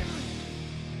game.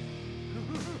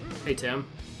 Hey, Tim.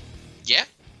 Yeah?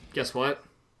 Guess what?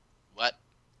 What?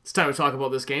 It's time to talk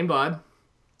about this game, bud.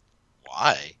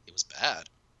 Why? It was bad.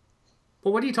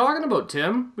 Well, what are you talking about,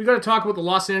 Tim? We got to talk about the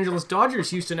Los Angeles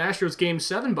Dodgers Houston Astros Game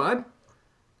 7, bud.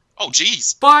 Oh,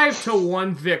 jeez.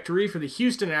 5-1 victory for the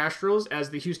Houston Astros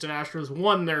as the Houston Astros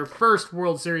won their first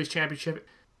World Series championship.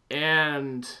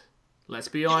 And let's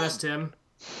be honest, Tim,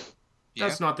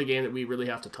 that's not the game that we really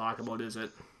have to talk about, is it?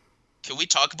 Can we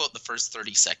talk about the first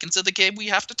 30 seconds of the game we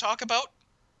have to talk about?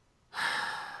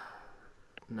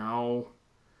 No.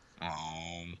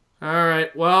 Oh. All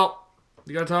right, well,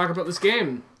 we got to talk about this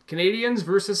game. Canadiens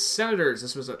versus Senators.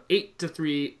 This was an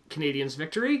 8-3 Canadiens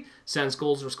victory. Sens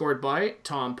goals were scored by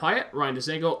Tom Pyatt, Ryan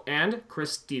Dzingel, and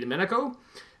Chris DiDomenico.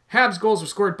 Habs goals were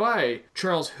scored by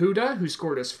Charles Huda, who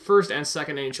scored his first and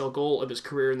second NHL goal of his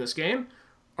career in this game.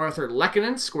 Arthur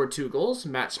Lehkonen scored 2 goals.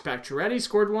 Matt Pacioretty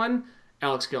scored 1.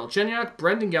 Alex Galchenyuk,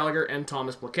 Brendan Gallagher, and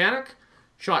Thomas Plekanec.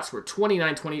 Shots were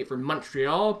 29-28 for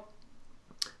Montreal.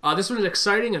 This was an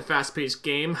exciting and fast-paced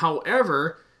game.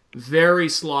 However, very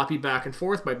sloppy back and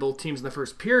forth by both teams in the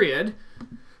first period,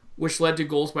 which led to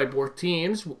goals by both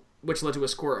teams, which led to a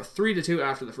score of 3-2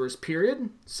 after the first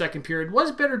period. Second period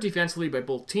was better defensively by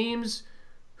both teams,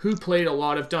 who played a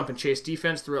lot of dump and chase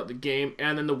defense throughout the game,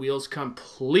 and then the wheels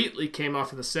completely came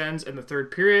off of the Sens in the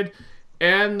third period,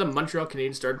 and the Montreal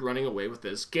Canadiens started running away with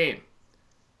this game.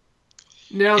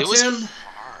 Now, It was Tim,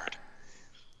 hard.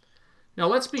 now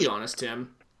let's be honest,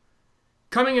 Tim.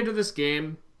 Coming into this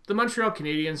game, the Montreal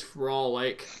Canadiens were all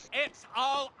like, It's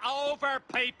all over,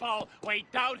 people. We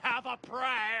don't have a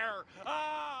prayer.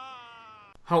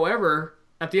 Ah! however,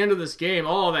 at the end of this game,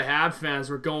 all the Habs fans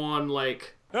were going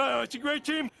like, Oh, it's a great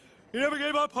team. You never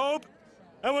gave up hope.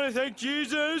 I want to thank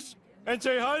Jesus and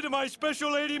say hi to my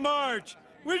special lady Marge.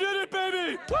 We did it,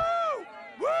 baby! Woo!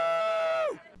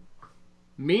 Woo!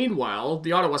 Meanwhile,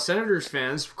 the Ottawa Senators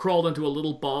fans crawled into a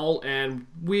little ball and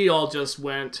we all just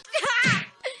went, Stop!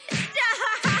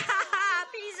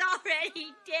 He's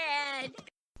already dead.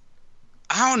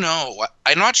 I don't know.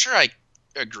 I'm not sure I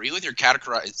agree with your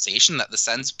categorization that the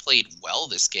Sens played well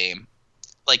this game.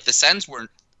 Like, the Sens were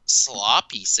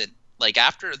sloppy. Like,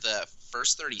 after the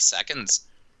first 30 seconds,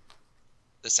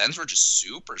 the Sens were just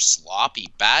super sloppy.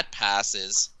 Bad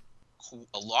passes,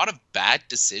 a lot of bad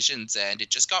decisions, and it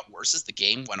just got worse as the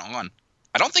game went on.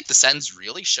 I don't think the Sens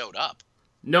really showed up.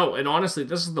 no, and honestly,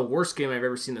 this is the worst game I've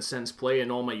ever seen the Sens play in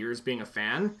all my years being a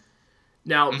fan.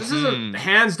 Now, this isn't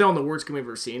hands down the worst game I've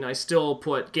ever seen. I still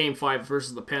put Game 5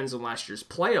 versus the Pens in last year's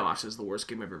playoffs as the worst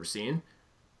game I've ever seen.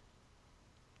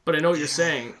 But I know what you're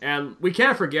saying, and we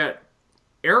can't forget,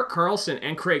 Erik Karlsson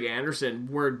and Craig Anderson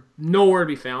were nowhere to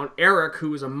be found. Erik,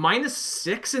 who was a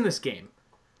 -6 in this game.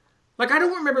 Like, I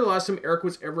don't remember the last time Erik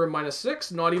was ever a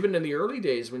 -6, not even in the early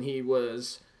days when he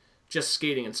was just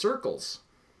skating in circles.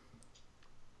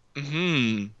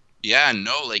 Yeah,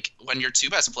 no, like, when your two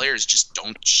best players just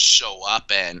don't show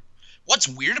up, and what's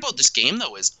weird about this game,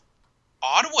 though, is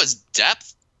Ottawa's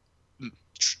depth,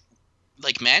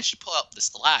 like, managed to pull out the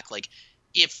slack. Like,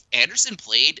 if Anderson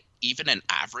played even an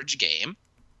average game,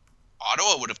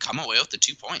 Ottawa would have come away with the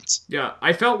 2 points. Yeah,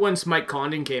 I felt once Mike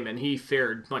Condon came in, he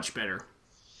fared much better.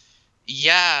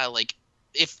 Yeah, like,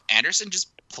 if Anderson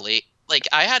just played... Like,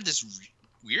 I had this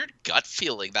weird gut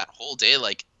feeling that whole day,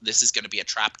 like, this is going to be a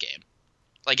trap game.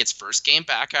 Like, its first game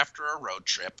back after a road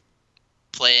trip,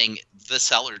 playing the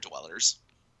Cellar Dwellers.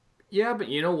 Yeah, but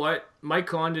you know what? Mike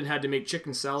Condon had to make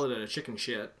chicken salad out of chicken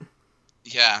shit.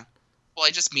 Yeah. Well, I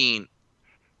just mean,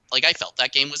 like, I felt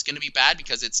that game was going to be bad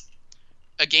because it's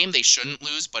a game they shouldn't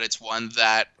lose, but it's one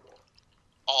that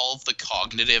all of the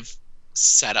cognitive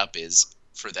setup is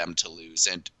for them to lose.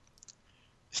 And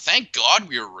thank God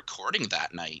we were recording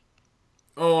that night.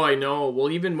 Oh, I know. Well,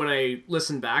 even when I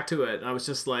listened back to it, I was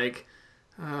just like,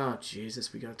 oh,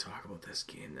 Jesus, we gotta talk about this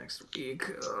game next week.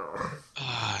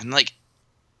 And, like,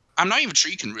 I'm not even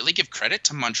sure you can really give credit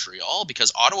to Montreal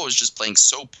because Ottawa was just playing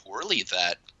so poorly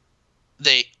that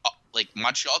like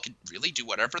Montreal could really do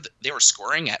whatever they were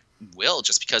scoring at will,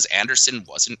 just because Anderson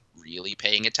wasn't really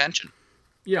paying attention.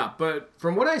 Yeah, but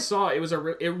from what I saw, it was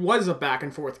a back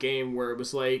and forth game where it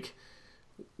was like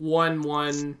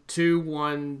 1-1,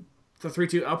 2-1, the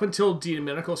 3-2 up until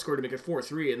Domenico scored to make it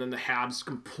 4-3, and then the Habs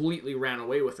completely ran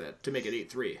away with it to make it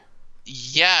 8-3.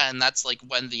 Yeah, and that's like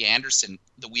when the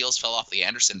wheels fell off the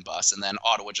Anderson bus, and then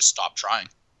Ottawa just stopped trying.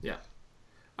 Yeah.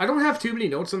 I don't have too many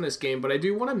notes on this game, but I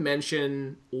do want to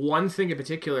mention one thing in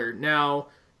particular. Now,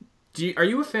 are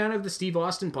you a fan of the Steve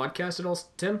Austin podcast at all,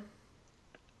 Tim?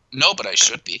 No, but I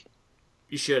should be.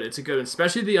 You should. It's a good one,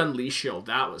 especially the Unleashed show.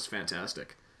 That was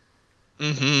fantastic.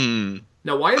 Mm-hmm.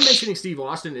 Now, why I'm mentioning Steve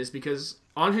Austin is because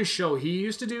on his show, he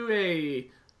used to do a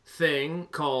thing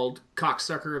called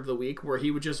Cocksucker of the Week, where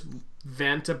he would just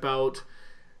vent about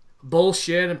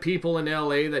bullshit and people in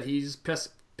LA that he's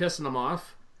pissing them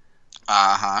off.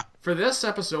 Uh-huh. For this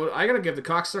episode, I gotta give the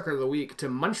Cocksucker of the Week to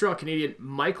Montreal Canadian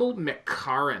Michael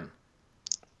McCarron.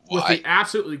 With the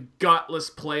absolutely gutless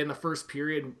play in the first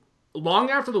period. Long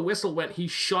after the whistle went, he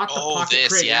shot the puck at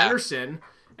Craig Anderson,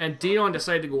 and Dion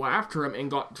decided to go after him and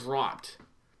got dropped.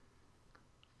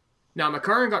 Now,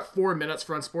 McCarron got 4 minutes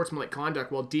for unsportsmanlike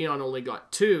conduct, while Dion only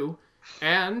got 2.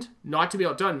 And, not to be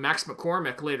outdone, Max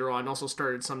McCormick later on also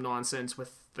started some nonsense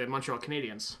with the Montreal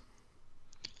Canadiens.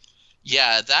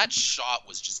 Yeah, that shot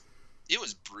was just... It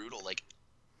was brutal. Like,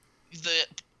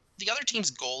 the other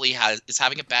team's goalie is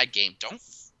having a bad game. Don't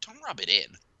rub it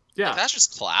in. Yeah. Like, that's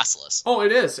just classless. Oh,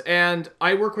 it is. And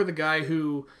I work with a guy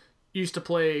who used to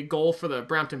play goal for the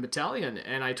Brampton Battalion,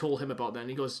 and I told him about that, and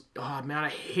he goes, oh, man, I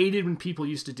hated when people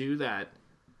used to do that.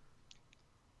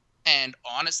 And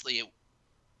honestly,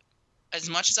 as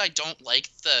much as I don't like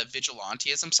the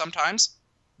vigilantism sometimes,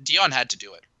 Dion had to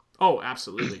do it. Oh,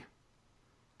 absolutely.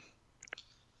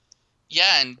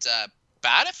 Yeah, and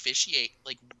bad officiate,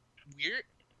 like,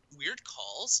 weird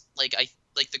calls. Like,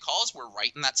 the calls were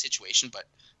right in that situation, but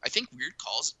I think weird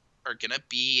calls are gonna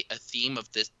be a theme of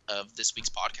this week's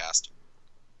podcast.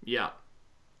 Yeah,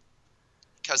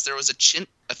 because there was a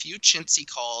few chintzy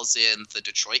calls in the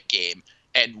Detroit game,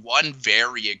 and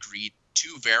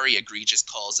two very egregious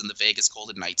calls in the Vegas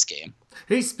Golden Knights game.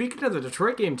 Hey, speaking of the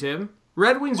Detroit game, Tim,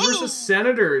 Red Wings versus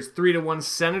Senators, 3-1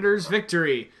 Senators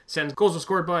victory. Sens goals were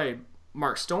scored by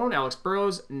Mark Stone, Alex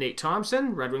Burrows, Nate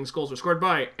Thompson. Red Wings goals were scored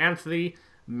by Anthony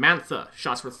Mantha.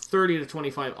 Shots were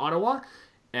 30-25 Ottawa.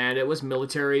 And it was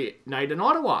military night in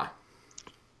Ottawa.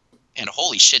 And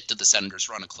holy shit, did the Senators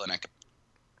run a clinic.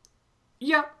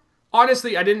 Yeah.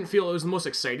 Honestly, I didn't feel it was the most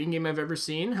exciting game I've ever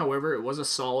seen. However, it was a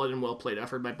solid and well-played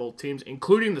effort by both teams,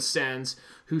 including the Sens,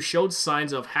 who showed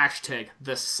signs of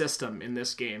 #the system in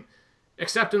this game.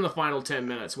 Except in the final 10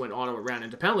 minutes when Ottawa ran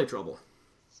into penalty trouble.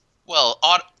 Well,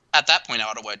 at that point,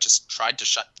 Ottawa just tried to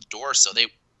shut the door, so they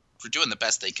were doing the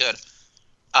best they could.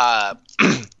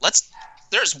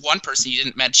 There's one person you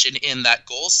didn't mention in that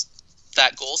goal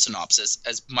synopsis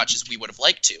as much as we would have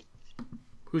liked to.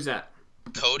 Who's that?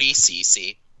 Cody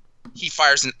Ceci. He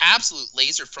fires an absolute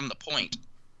laser from the point.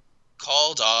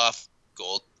 Called off.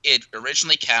 Goal. It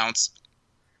originally counts.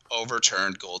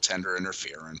 Overturned goaltender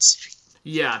interference.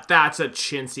 Yeah, that's a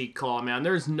chintzy call, man.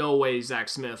 There's no way Zach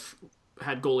Smith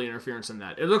had goalie interference in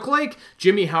that. It looked like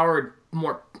Jimmy Howard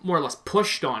more or less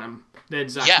pushed on him than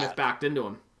Zach Smith backed into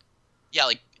him. Yeah,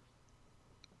 like,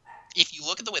 if you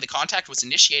look at the way the contact was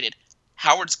initiated,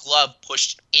 Howard's glove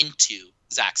pushed into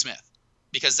Zach Smith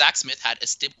because Zach Smith had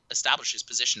established his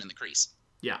position in the crease.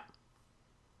 Yeah.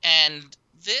 And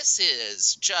this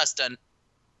is just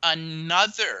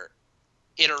another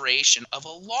iteration of a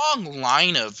long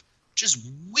line of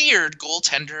just weird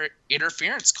goaltender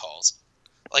interference calls.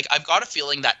 Like, I've got a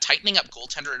feeling that tightening up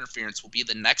goaltender interference will be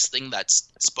the next thing that's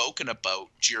spoken about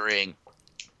during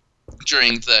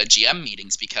the GM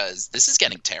meetings, because this is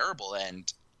getting terrible,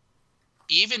 and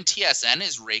even TSN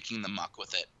is raking the muck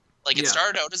with it. Like, it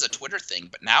started out as a Twitter thing,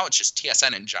 but now it's just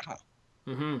TSN in general.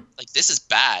 Mm-hmm. Like, this is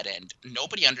bad, and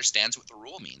nobody understands what the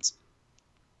rule means.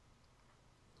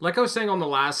 Like I was saying on the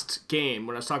last game,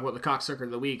 when I was talking about the Cocksucker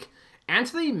of the Week,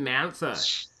 Anthony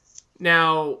Mantha.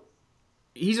 Now,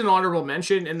 he's an honorable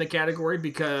mention in the category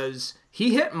because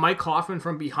he hit Mike Hoffman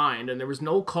from behind, and there was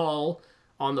no call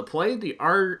on the play. The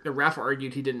ref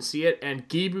argued he didn't see it, and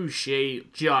Guy Boucher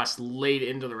just laid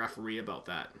into the referee about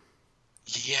that.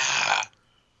 Yeah.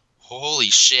 Holy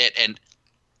shit. And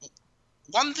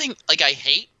one thing, like, I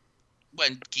hate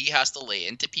when Guy has to lay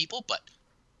into people, but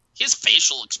his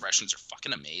facial expressions are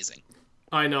fucking amazing.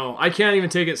 I know. I can't even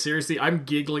take it seriously. I'm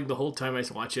giggling the whole time I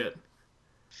watch it.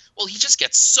 Well, he just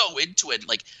gets so into it.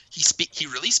 Like, he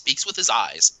really speaks with his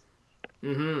eyes.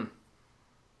 Mm-hmm.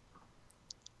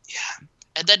 Yeah.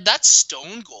 And then that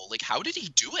Stone goal, like, how did he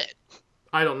do it?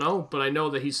 I don't know, but I know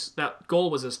that that goal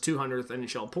was his 200th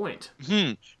NHL point.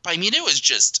 But I mean, it was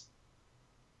just,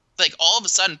 like, all of a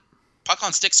sudden, puck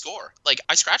on stick score. Like,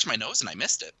 I scratched my nose and I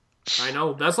missed it. I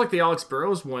know. That's like the Alex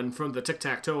Burrows one from the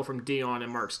tic-tac-toe from Dion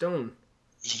and Mark Stone.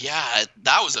 Yeah,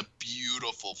 that was a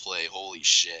beautiful play. Holy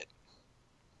shit.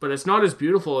 But it's not as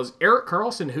beautiful as Erik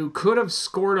Karlsson, who could have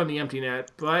scored on the empty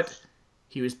net, but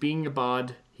he was being a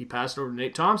bod. He passed over to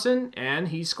Nate Thompson, and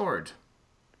he scored.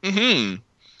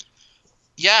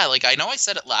 Yeah, like, I know I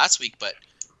said it last week, but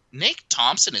Nate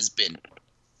Thompson he's been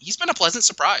a pleasant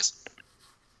surprise.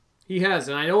 He has,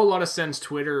 and I know a lot of Sens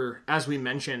Twitter, as we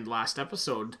mentioned last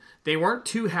episode, they weren't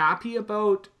too happy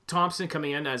about Thompson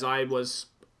coming in, as I was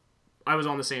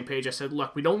on the same page. I said,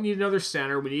 look, we don't need another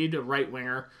center, we need a right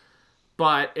winger,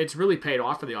 but it's really paid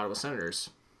off for the Ottawa Senators.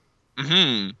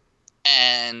 And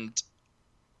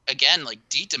again, like,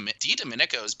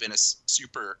 Domenico has been a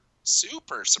super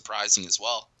surprising as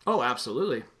well. Oh,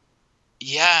 absolutely.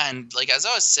 Yeah, and like, as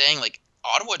I was saying, like,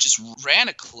 Ottawa just ran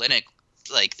a clinic.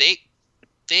 Like,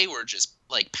 they were just,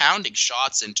 like, pounding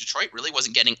shots, and Detroit really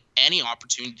wasn't getting any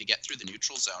opportunity to get through the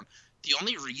neutral zone. The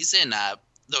only reason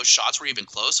those shots were even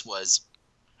close was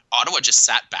Ottawa just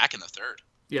sat back in the third.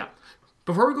 Yeah.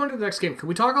 Before we go into the next game, can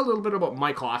we talk a little bit about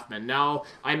Mike Hoffman? Now,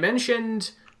 I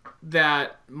mentioned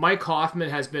that Mike Hoffman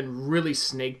has been really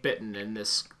snake-bitten in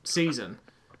this season,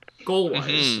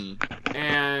 goal-wise.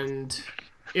 And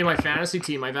in my fantasy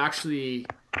team, I've actually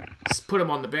put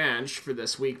him on the bench for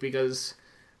this week because,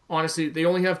 honestly, they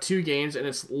only have 2 games and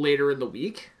it's later in the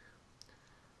week.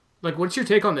 Like, what's your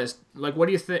take on this? Like, what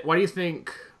do you think? Why do you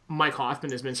think Mike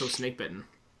Hoffman has been so snake-bitten?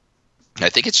 I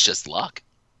think it's just luck.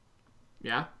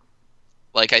 Yeah?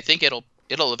 Like, I think it'll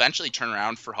eventually turn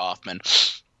around for Hoffman.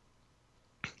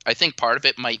 I think part of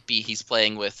it might be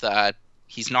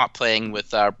he's not playing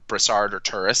with Brassard or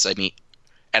Turris. I mean,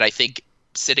 and I think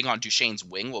sitting on Duchesne's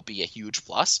wing will be a huge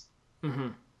plus.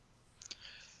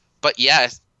 But yeah,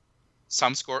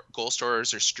 some goal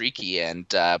scorers are streaky, and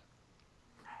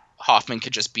Hoffman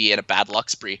could just be in a bad luck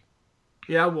spree.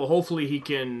 Yeah, well, hopefully he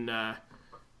can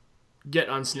get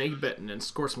unsnake-bitten and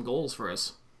score some goals for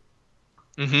us.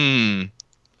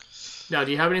 Now,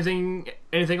 do you have anything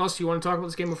else you want to talk about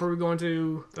this game before we go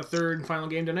into the third and final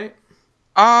game tonight?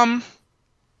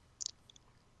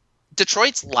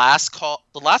 Detroit's last call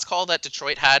that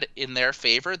Detroit had in their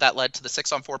favor that led to the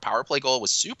 6-on-4 power play goal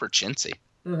was super chintzy.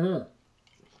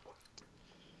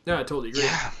 Yeah, I totally agree.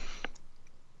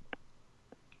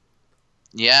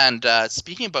 Yeah, and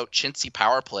speaking about chintzy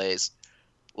power plays,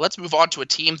 let's move on to a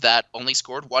team that only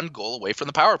scored 1 goal away from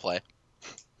the power play.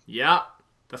 Yeah,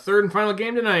 the third and final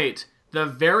game tonight. The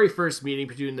very first meeting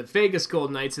between the Vegas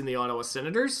Golden Knights and the Ottawa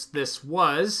Senators. This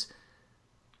was...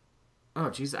 Oh,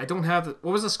 jeez, I don't have...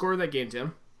 What was the score of that game,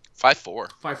 Tim? 5-4.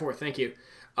 5-4, thank you.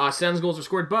 Sens goals were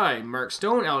scored by Mark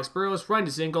Stone, Alex Burrows, Ryan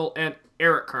Dzingel, and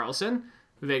Erik Karlsson.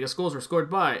 Vegas goals were scored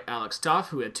by Alex Tuff,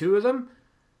 who had 2 of them,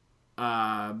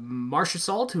 Marcia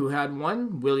Salt, who had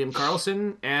 1, William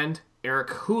Karlsson, and Eric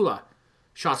Hula.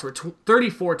 Shots were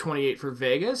 34-28 for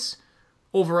Vegas.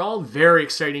 Overall, very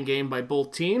exciting game by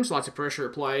both teams. Lots of pressure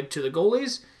applied to the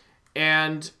goalies.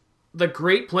 And the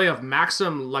great play of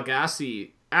Maxim Lagacé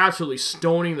absolutely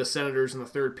stoning the Senators in the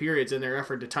third periods in their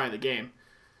effort to tie the game.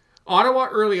 Ottawa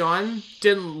early on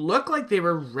didn't look like they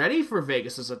were ready for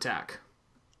Vegas' attack.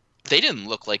 They didn't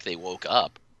look like they woke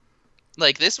up.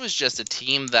 Like, this was just a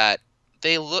team that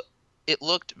it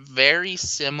looked very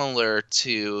similar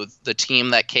to the team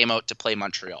that came out to play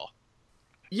Montreal.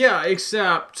 Yeah,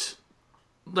 except...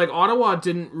 like, Ottawa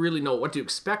didn't really know what to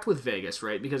expect with Vegas,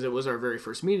 right? Because it was our very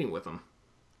first meeting with them.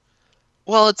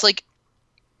 Well, it's like,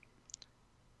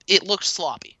 it looked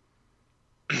sloppy.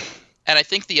 And I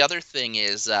think the other thing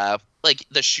is, like,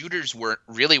 the shooters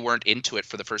weren't into it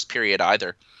for the first period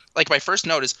either. Like, my first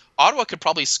note is, Ottawa could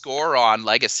probably score on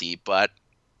Lagacé, but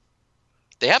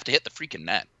they have to hit the freaking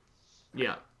net.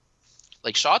 Yeah.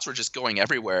 Like, shots were just going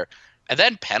everywhere. And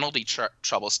then penalty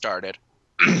trouble started.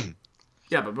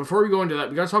 Yeah, but before we go into that,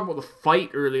 we got to talk about the fight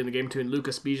early in the game between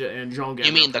Lucas Bija and Jean-Gabriel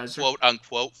You mean the Pageau.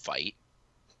 quote-unquote fight?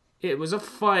 It was a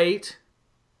fight.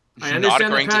 I Not understand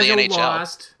according that to the Pageau NHL.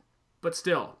 lost, but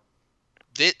still.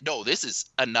 This is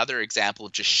another example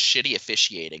of just shitty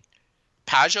officiating.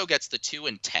 Pageau gets the 2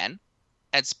 and 10,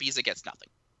 and Spiza gets nothing.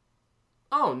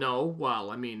 Oh, no. Well,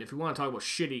 I mean, if you want to talk about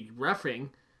shitty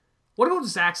reffing, what about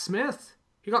Zach Smith?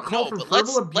 He got called for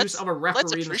verbal abuse of a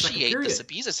referee in the second period. Let's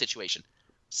appreciate the Spiza situation.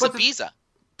 But Spiza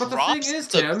But the drops thing is,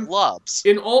 the Tim, gloves.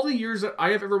 in all the years that I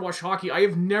have ever watched hockey, I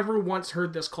have never once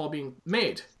heard this call being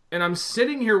made. And I'm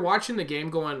sitting here watching the game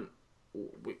going,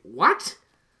 "Wait, what?"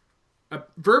 A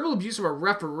verbal abuse of a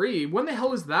referee? When the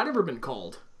hell has that ever been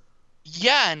called?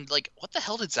 Yeah, and like, what the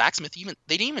hell did Zach Smith even?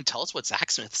 They didn't even tell us what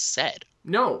Zach Smith said.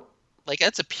 No. Like,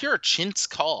 that's a pure chintz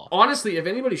call. Honestly, if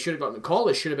anybody should have gotten the call,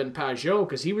 it should have been Pajot,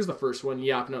 because he was the first one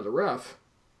yapping at the ref.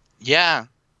 Yeah.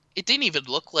 It didn't even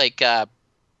look like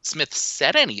Smith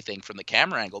said anything from the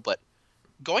camera angle, but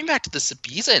going back to the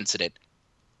Sabiza incident,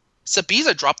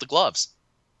 Sabiza dropped the gloves.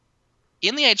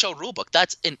 In the NHL rulebook,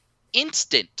 that's an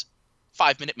instant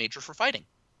 5-minute major for fighting.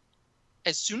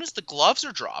 As soon as the gloves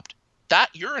are dropped,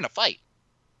 you're in a fight.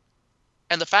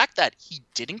 And the fact that he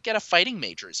didn't get a fighting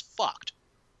major is fucked.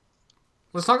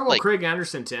 Let's talk about Craig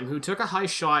Anderson, Tim, who took a high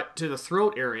shot to the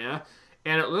throat area,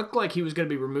 and it looked like he was going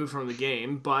to be removed from the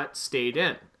game, but stayed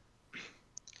in.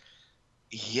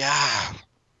 Yeah.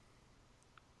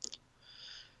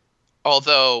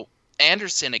 Although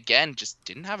Anderson, again, just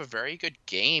didn't have a very good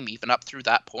game, even up through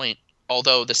that point.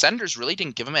 Although the Senators really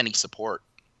didn't give him any support.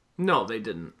 No, they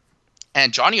didn't.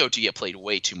 And Johnny Oduya played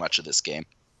way too much of this game.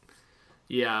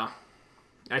 Yeah.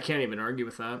 I can't even argue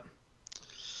with that.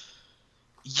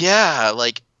 Yeah,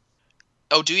 like,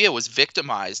 Oduya was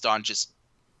victimized on just...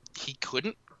 He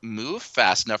couldn't move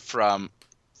fast enough from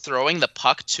throwing the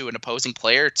puck to an opposing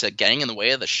player to getting in the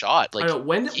way of the shot. Like, I know,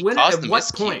 when at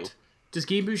what point does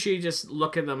Guy Boucher just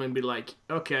look at them and be like,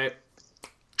 okay,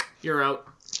 you're out?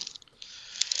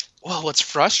 Well, what's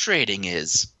frustrating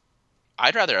is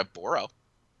I'd rather have Boro.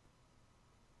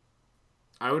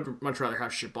 I would much rather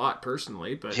have Shabbat,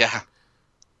 personally, but... Yeah.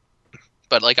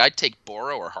 But, like, I'd take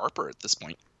Boro or Harper at this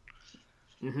point.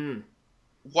 Mm-hmm.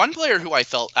 One player who I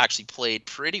felt actually played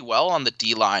pretty well on the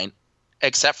D-line,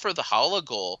 except for the Haula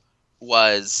goal,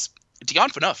 was Dion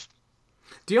Phaneuf.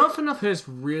 Dion Phaneuf has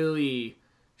really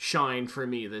shined for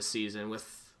me this season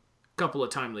with a couple of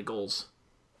timely goals.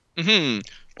 Mm-hmm.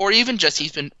 Or even just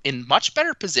he's been in much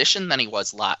better position than he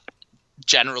was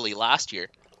generally last year.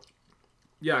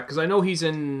 Yeah, because I know I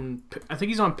think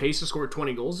he's on pace to score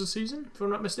 20 goals this season, if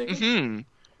I'm not mistaken. Mm-hmm.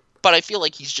 But I feel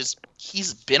like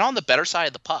he's been on the better side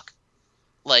of the puck.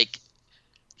 Like,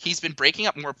 he's been breaking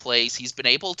up more plays. He's been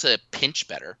able to pinch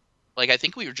better. Like, I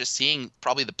think we were just seeing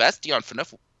probably the best Dion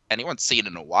Phaneuf anyone's seen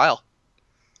in a while.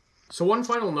 So one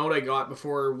final note I got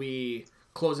before we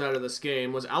close out of this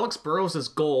game was Alex Burrows'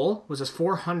 goal was his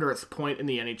 400th point in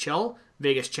the NHL.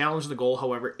 Vegas challenged the goal,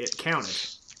 however, it counted.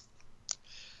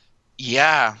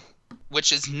 Yeah,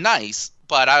 which is nice,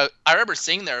 but I remember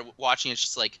sitting there watching it,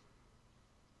 just like,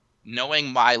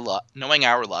 knowing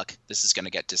our luck, this is going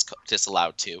to get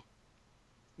disallowed too.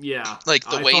 Yeah. Like,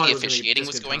 the way the officiating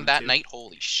was going that night,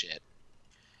 holy shit.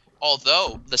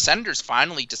 Although, the Senators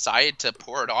finally decided to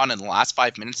pour it on in the last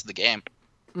 5 minutes of the game.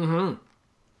 Mm-hmm.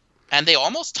 And they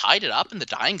almost tied it up in the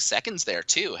dying seconds there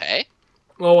too, hey?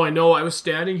 Oh, I know. I was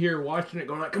standing here watching it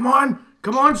going like, come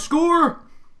on, score!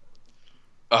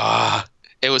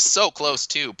 It was so close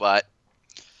too, but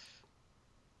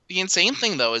the insane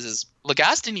thing though is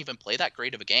Lagasse didn't even play that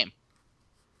great of a game.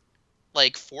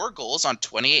 Like, 4 goals on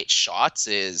 28 shots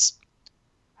is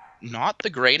not the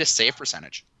greatest save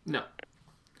percentage. No.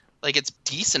 Like, it's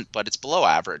decent, but it's below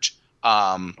average.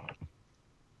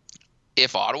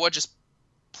 If Ottawa just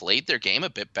played their game a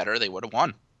bit better, they would have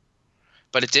won.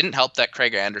 But it didn't help that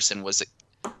Craig Anderson was...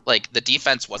 Like, the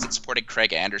defense wasn't supporting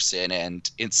Craig Anderson, and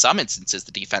in some instances,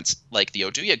 the defense, like the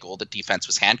Oduya goal, the defense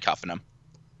was handcuffing him.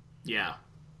 Yeah.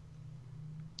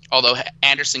 Although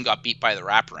Anderson got beat by the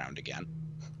wraparound again.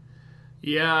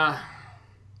 Yeah.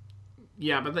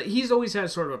 Yeah, but he's always had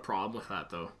sort of a problem with that,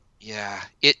 though. Yeah.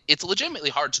 It's legitimately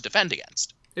hard to defend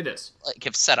against. It is. Like,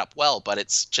 if set up well, but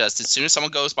it's just, as soon as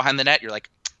someone goes behind the net, you're like,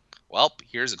 well,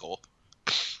 here's a goal.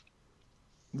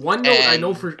 One note I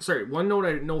know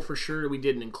for sure we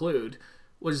didn't include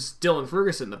was Dylan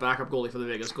Ferguson, the backup goalie for the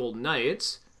Vegas Golden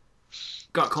Knights,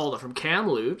 got called up from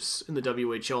Kamloops in the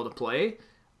WHL to play.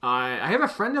 I have a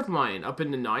friend of mine up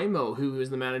in Nanaimo who is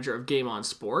the manager of Game On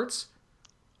Sports,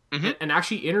 and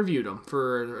actually interviewed him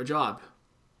for a job.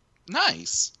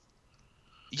 Nice.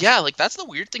 Yeah, like, that's the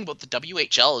weird thing about the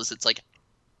WHL is it's like,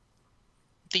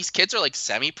 these kids are like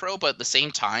semi-pro, but at the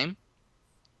same time,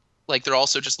 like, they're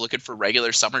also just looking for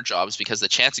regular summer jobs because the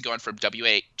chance of going from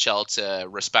WHL to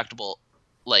respectable,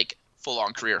 like,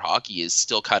 full-on career hockey is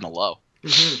still kind of low.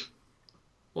 Mm-hmm.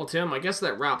 Well, Tim, I guess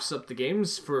that wraps up the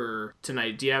games for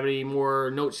tonight. Do you have any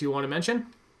more notes you want to mention?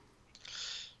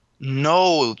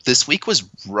 No, this week was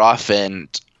rough, and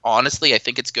honestly, I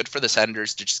think it's good for the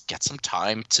Senators to just get some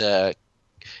time to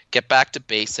get back to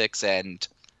basics and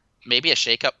maybe a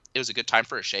shakeup. It was a good time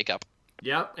for a shakeup.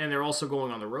 Yep, and they're also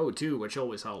going on the road, too, which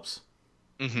always helps.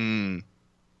 Mm-hmm.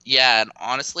 Yeah, and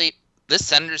honestly, this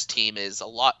Senators team is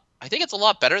I think it's a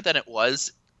lot better than it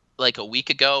was like a week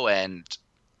ago, and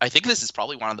I think this is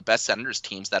probably one of the best Senators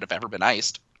teams that have ever been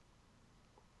iced.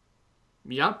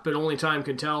 Yep, but only time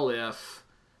can tell if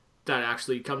that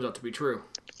actually comes out to be true.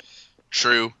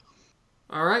 True.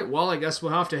 All right, well, I guess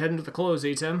we'll have to head into the close,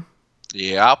 Tim?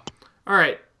 Yep. All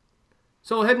right.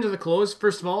 So we'll head into the close.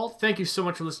 First of all, thank you so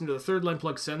much for listening to the Third Line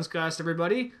Plug Senscast,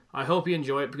 everybody. I hope you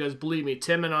enjoy it because, believe me,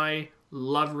 Tim and I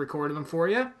love recording them for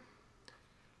you.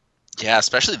 Yeah,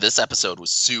 especially this episode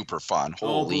was super fun. Oh,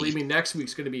 Holy. believe me, next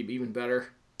week's going to be even better.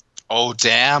 Oh,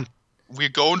 damn. We're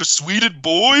going to Sweden,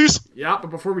 boys. Yeah, but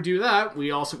before we do that, we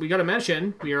got to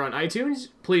mention we are on iTunes.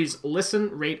 Please listen,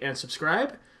 rate, and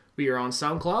subscribe. We are on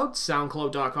SoundCloud,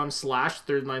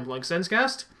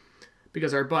 soundcloud.com/thirdlineplugSensecast.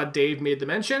 Because our bud Dave made the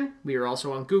mention, we are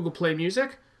also on Google Play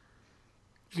Music.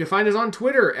 You can find us on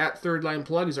Twitter at Third Line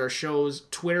Plug is our show's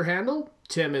Twitter handle.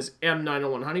 Tim is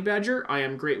M901 Honey Badger. I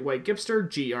am Great White Gipster,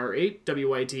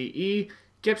 GR8WITE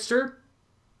Gipster.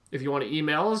 If you want to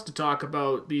email us to talk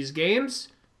about these games,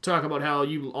 talk about how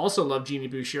you also love Jeannie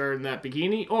Bouchard in that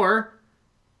bikini, or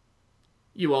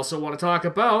you also want to talk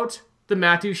about the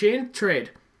Matt Duchene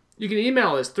trade, you can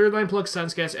email us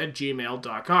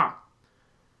thirdlineplugsunscast@gmail.com.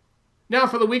 Now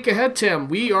for the week ahead, Tim,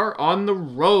 we are on the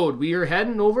road. We are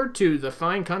heading over to the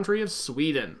fine country of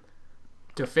Sweden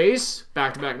to face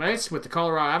back-to-back nights with the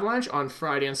Colorado Avalanche on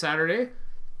Friday and Saturday.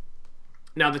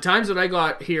 Now the times that I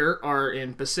got here are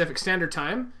in Pacific Standard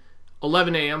Time,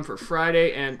 11 a.m. for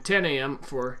Friday and 10 a.m.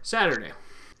 for Saturday.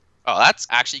 Oh, that's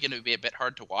actually going to be a bit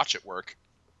hard to watch at work.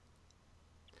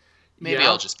 Maybe Yeah.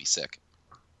 I'll just be sick.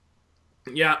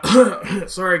 Yeah,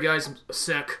 sorry guys, I'm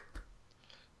sick.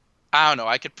 I don't know.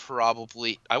 I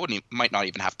might not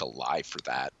even have to lie for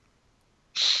that.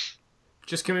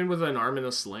 Just come in with an arm in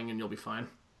a sling and you'll be fine.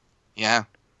 Yeah.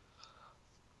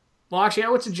 Well, actually, I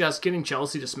would suggest getting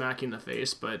Chelsea to smack you in the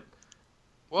face, but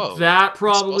Whoa. that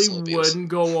probably Explosive abuse. wouldn't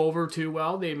go over too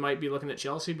well. They might be looking at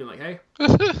Chelsea and be like, hey,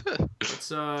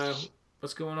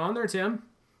 what's going on there, Tim?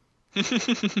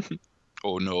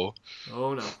 Oh, no.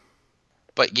 Oh, no.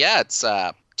 But yeah, it's...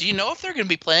 do you know if they're going to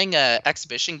be playing an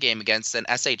exhibition game against an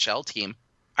SHL team?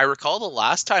 I recall the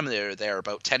last time they were there,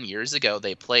 about 10 years ago,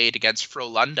 they played against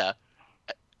Frölunda.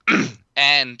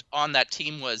 And on that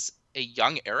team was a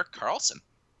young Erik Karlsson.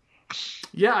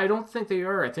 Yeah, I don't think they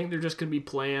are. I think they're just going to be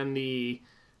playing the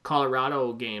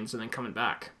Colorado games and then coming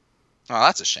back. Oh,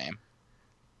 that's a shame.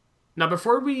 Now,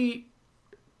 before we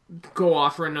go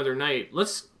off for another night,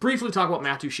 let's briefly talk about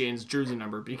Matt Duchene's jersey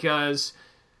number, because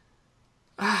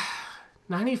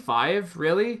 95,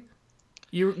 really?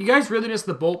 You guys really missed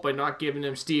the boat by not giving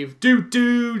him Steve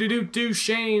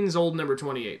Duchene's old number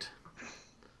 28.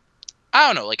 I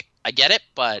don't know, like, I get it,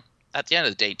 but at the end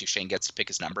of the day, Duchene gets to pick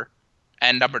his number.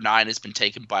 And number 9 has been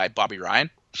taken by Bobby Ryan.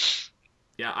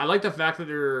 Yeah, I like the fact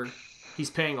that he's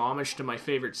paying homage to my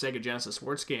favorite Sega Genesis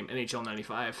sports game, NHL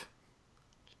 95.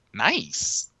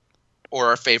 Nice. Or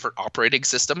our favorite operating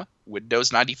system,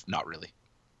 Windows 90. Not really.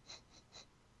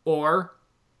 Or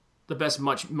the best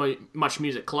Much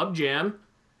Music Club Jam,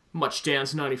 Much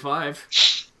Dance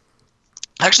 95.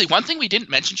 Actually, one thing we didn't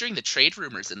mention during the trade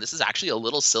rumors, and this is actually a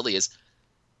little silly, is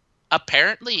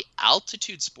apparently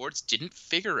Altitude Sports didn't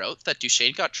figure out that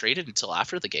Duchene got traded until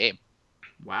after the game.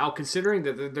 Wow, considering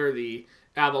that they're the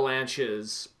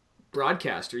Avalanche's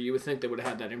broadcaster, you would think they would have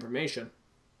had that information.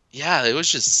 Yeah, it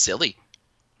was just silly.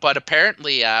 But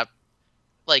apparently,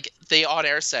 they on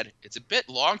air said it's a bit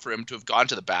long for him to have gone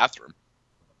to the bathroom.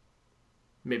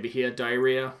 Maybe he had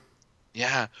diarrhea.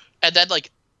 Yeah. And then,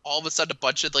 all of a sudden, a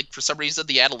bunch of, for some reason,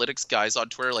 the analytics guys on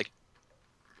Twitter,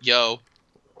 yo,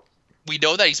 we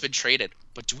know that he's been traded,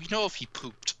 but do we know if he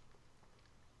pooped?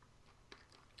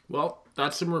 Well,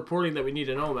 that's some reporting that we need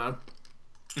to know, man.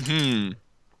 Mm-hmm.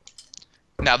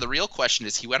 Now, the real question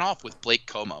is, he went off with Blake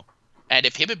Como. And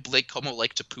if him and Blake Como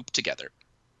like to poop together,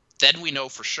 then we know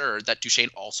for sure that Duchene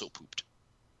also pooped.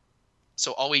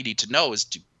 So all we need to know is,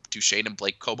 do Duchene and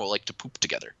Blake Como like to poop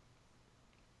together?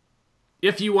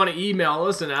 If you want to email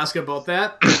us and ask about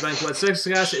that,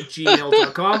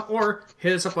 banquet6cast@gmail.com or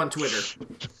hit us up on Twitter.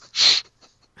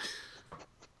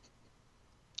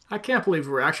 I can't believe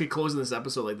we're actually closing this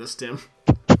episode like this, Tim.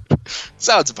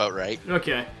 Sounds about right.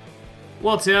 Okay.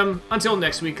 Well, Tim, until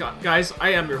next week, guys,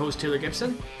 I am your host, Taylor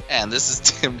Gibson. And this is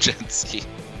Tim Jensen.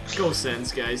 Go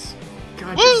Sens, guys.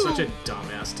 God, Woo! you're such a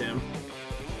dumbass, Tim.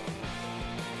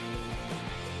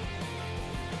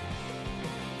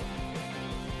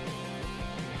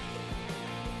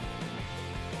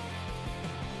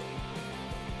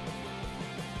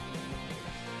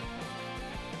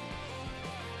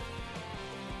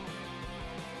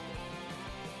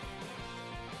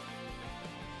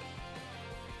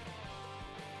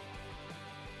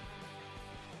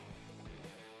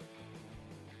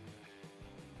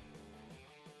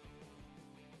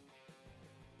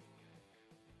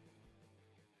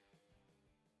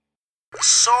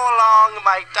 So long,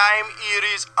 my time here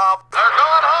is up. They're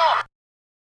going home.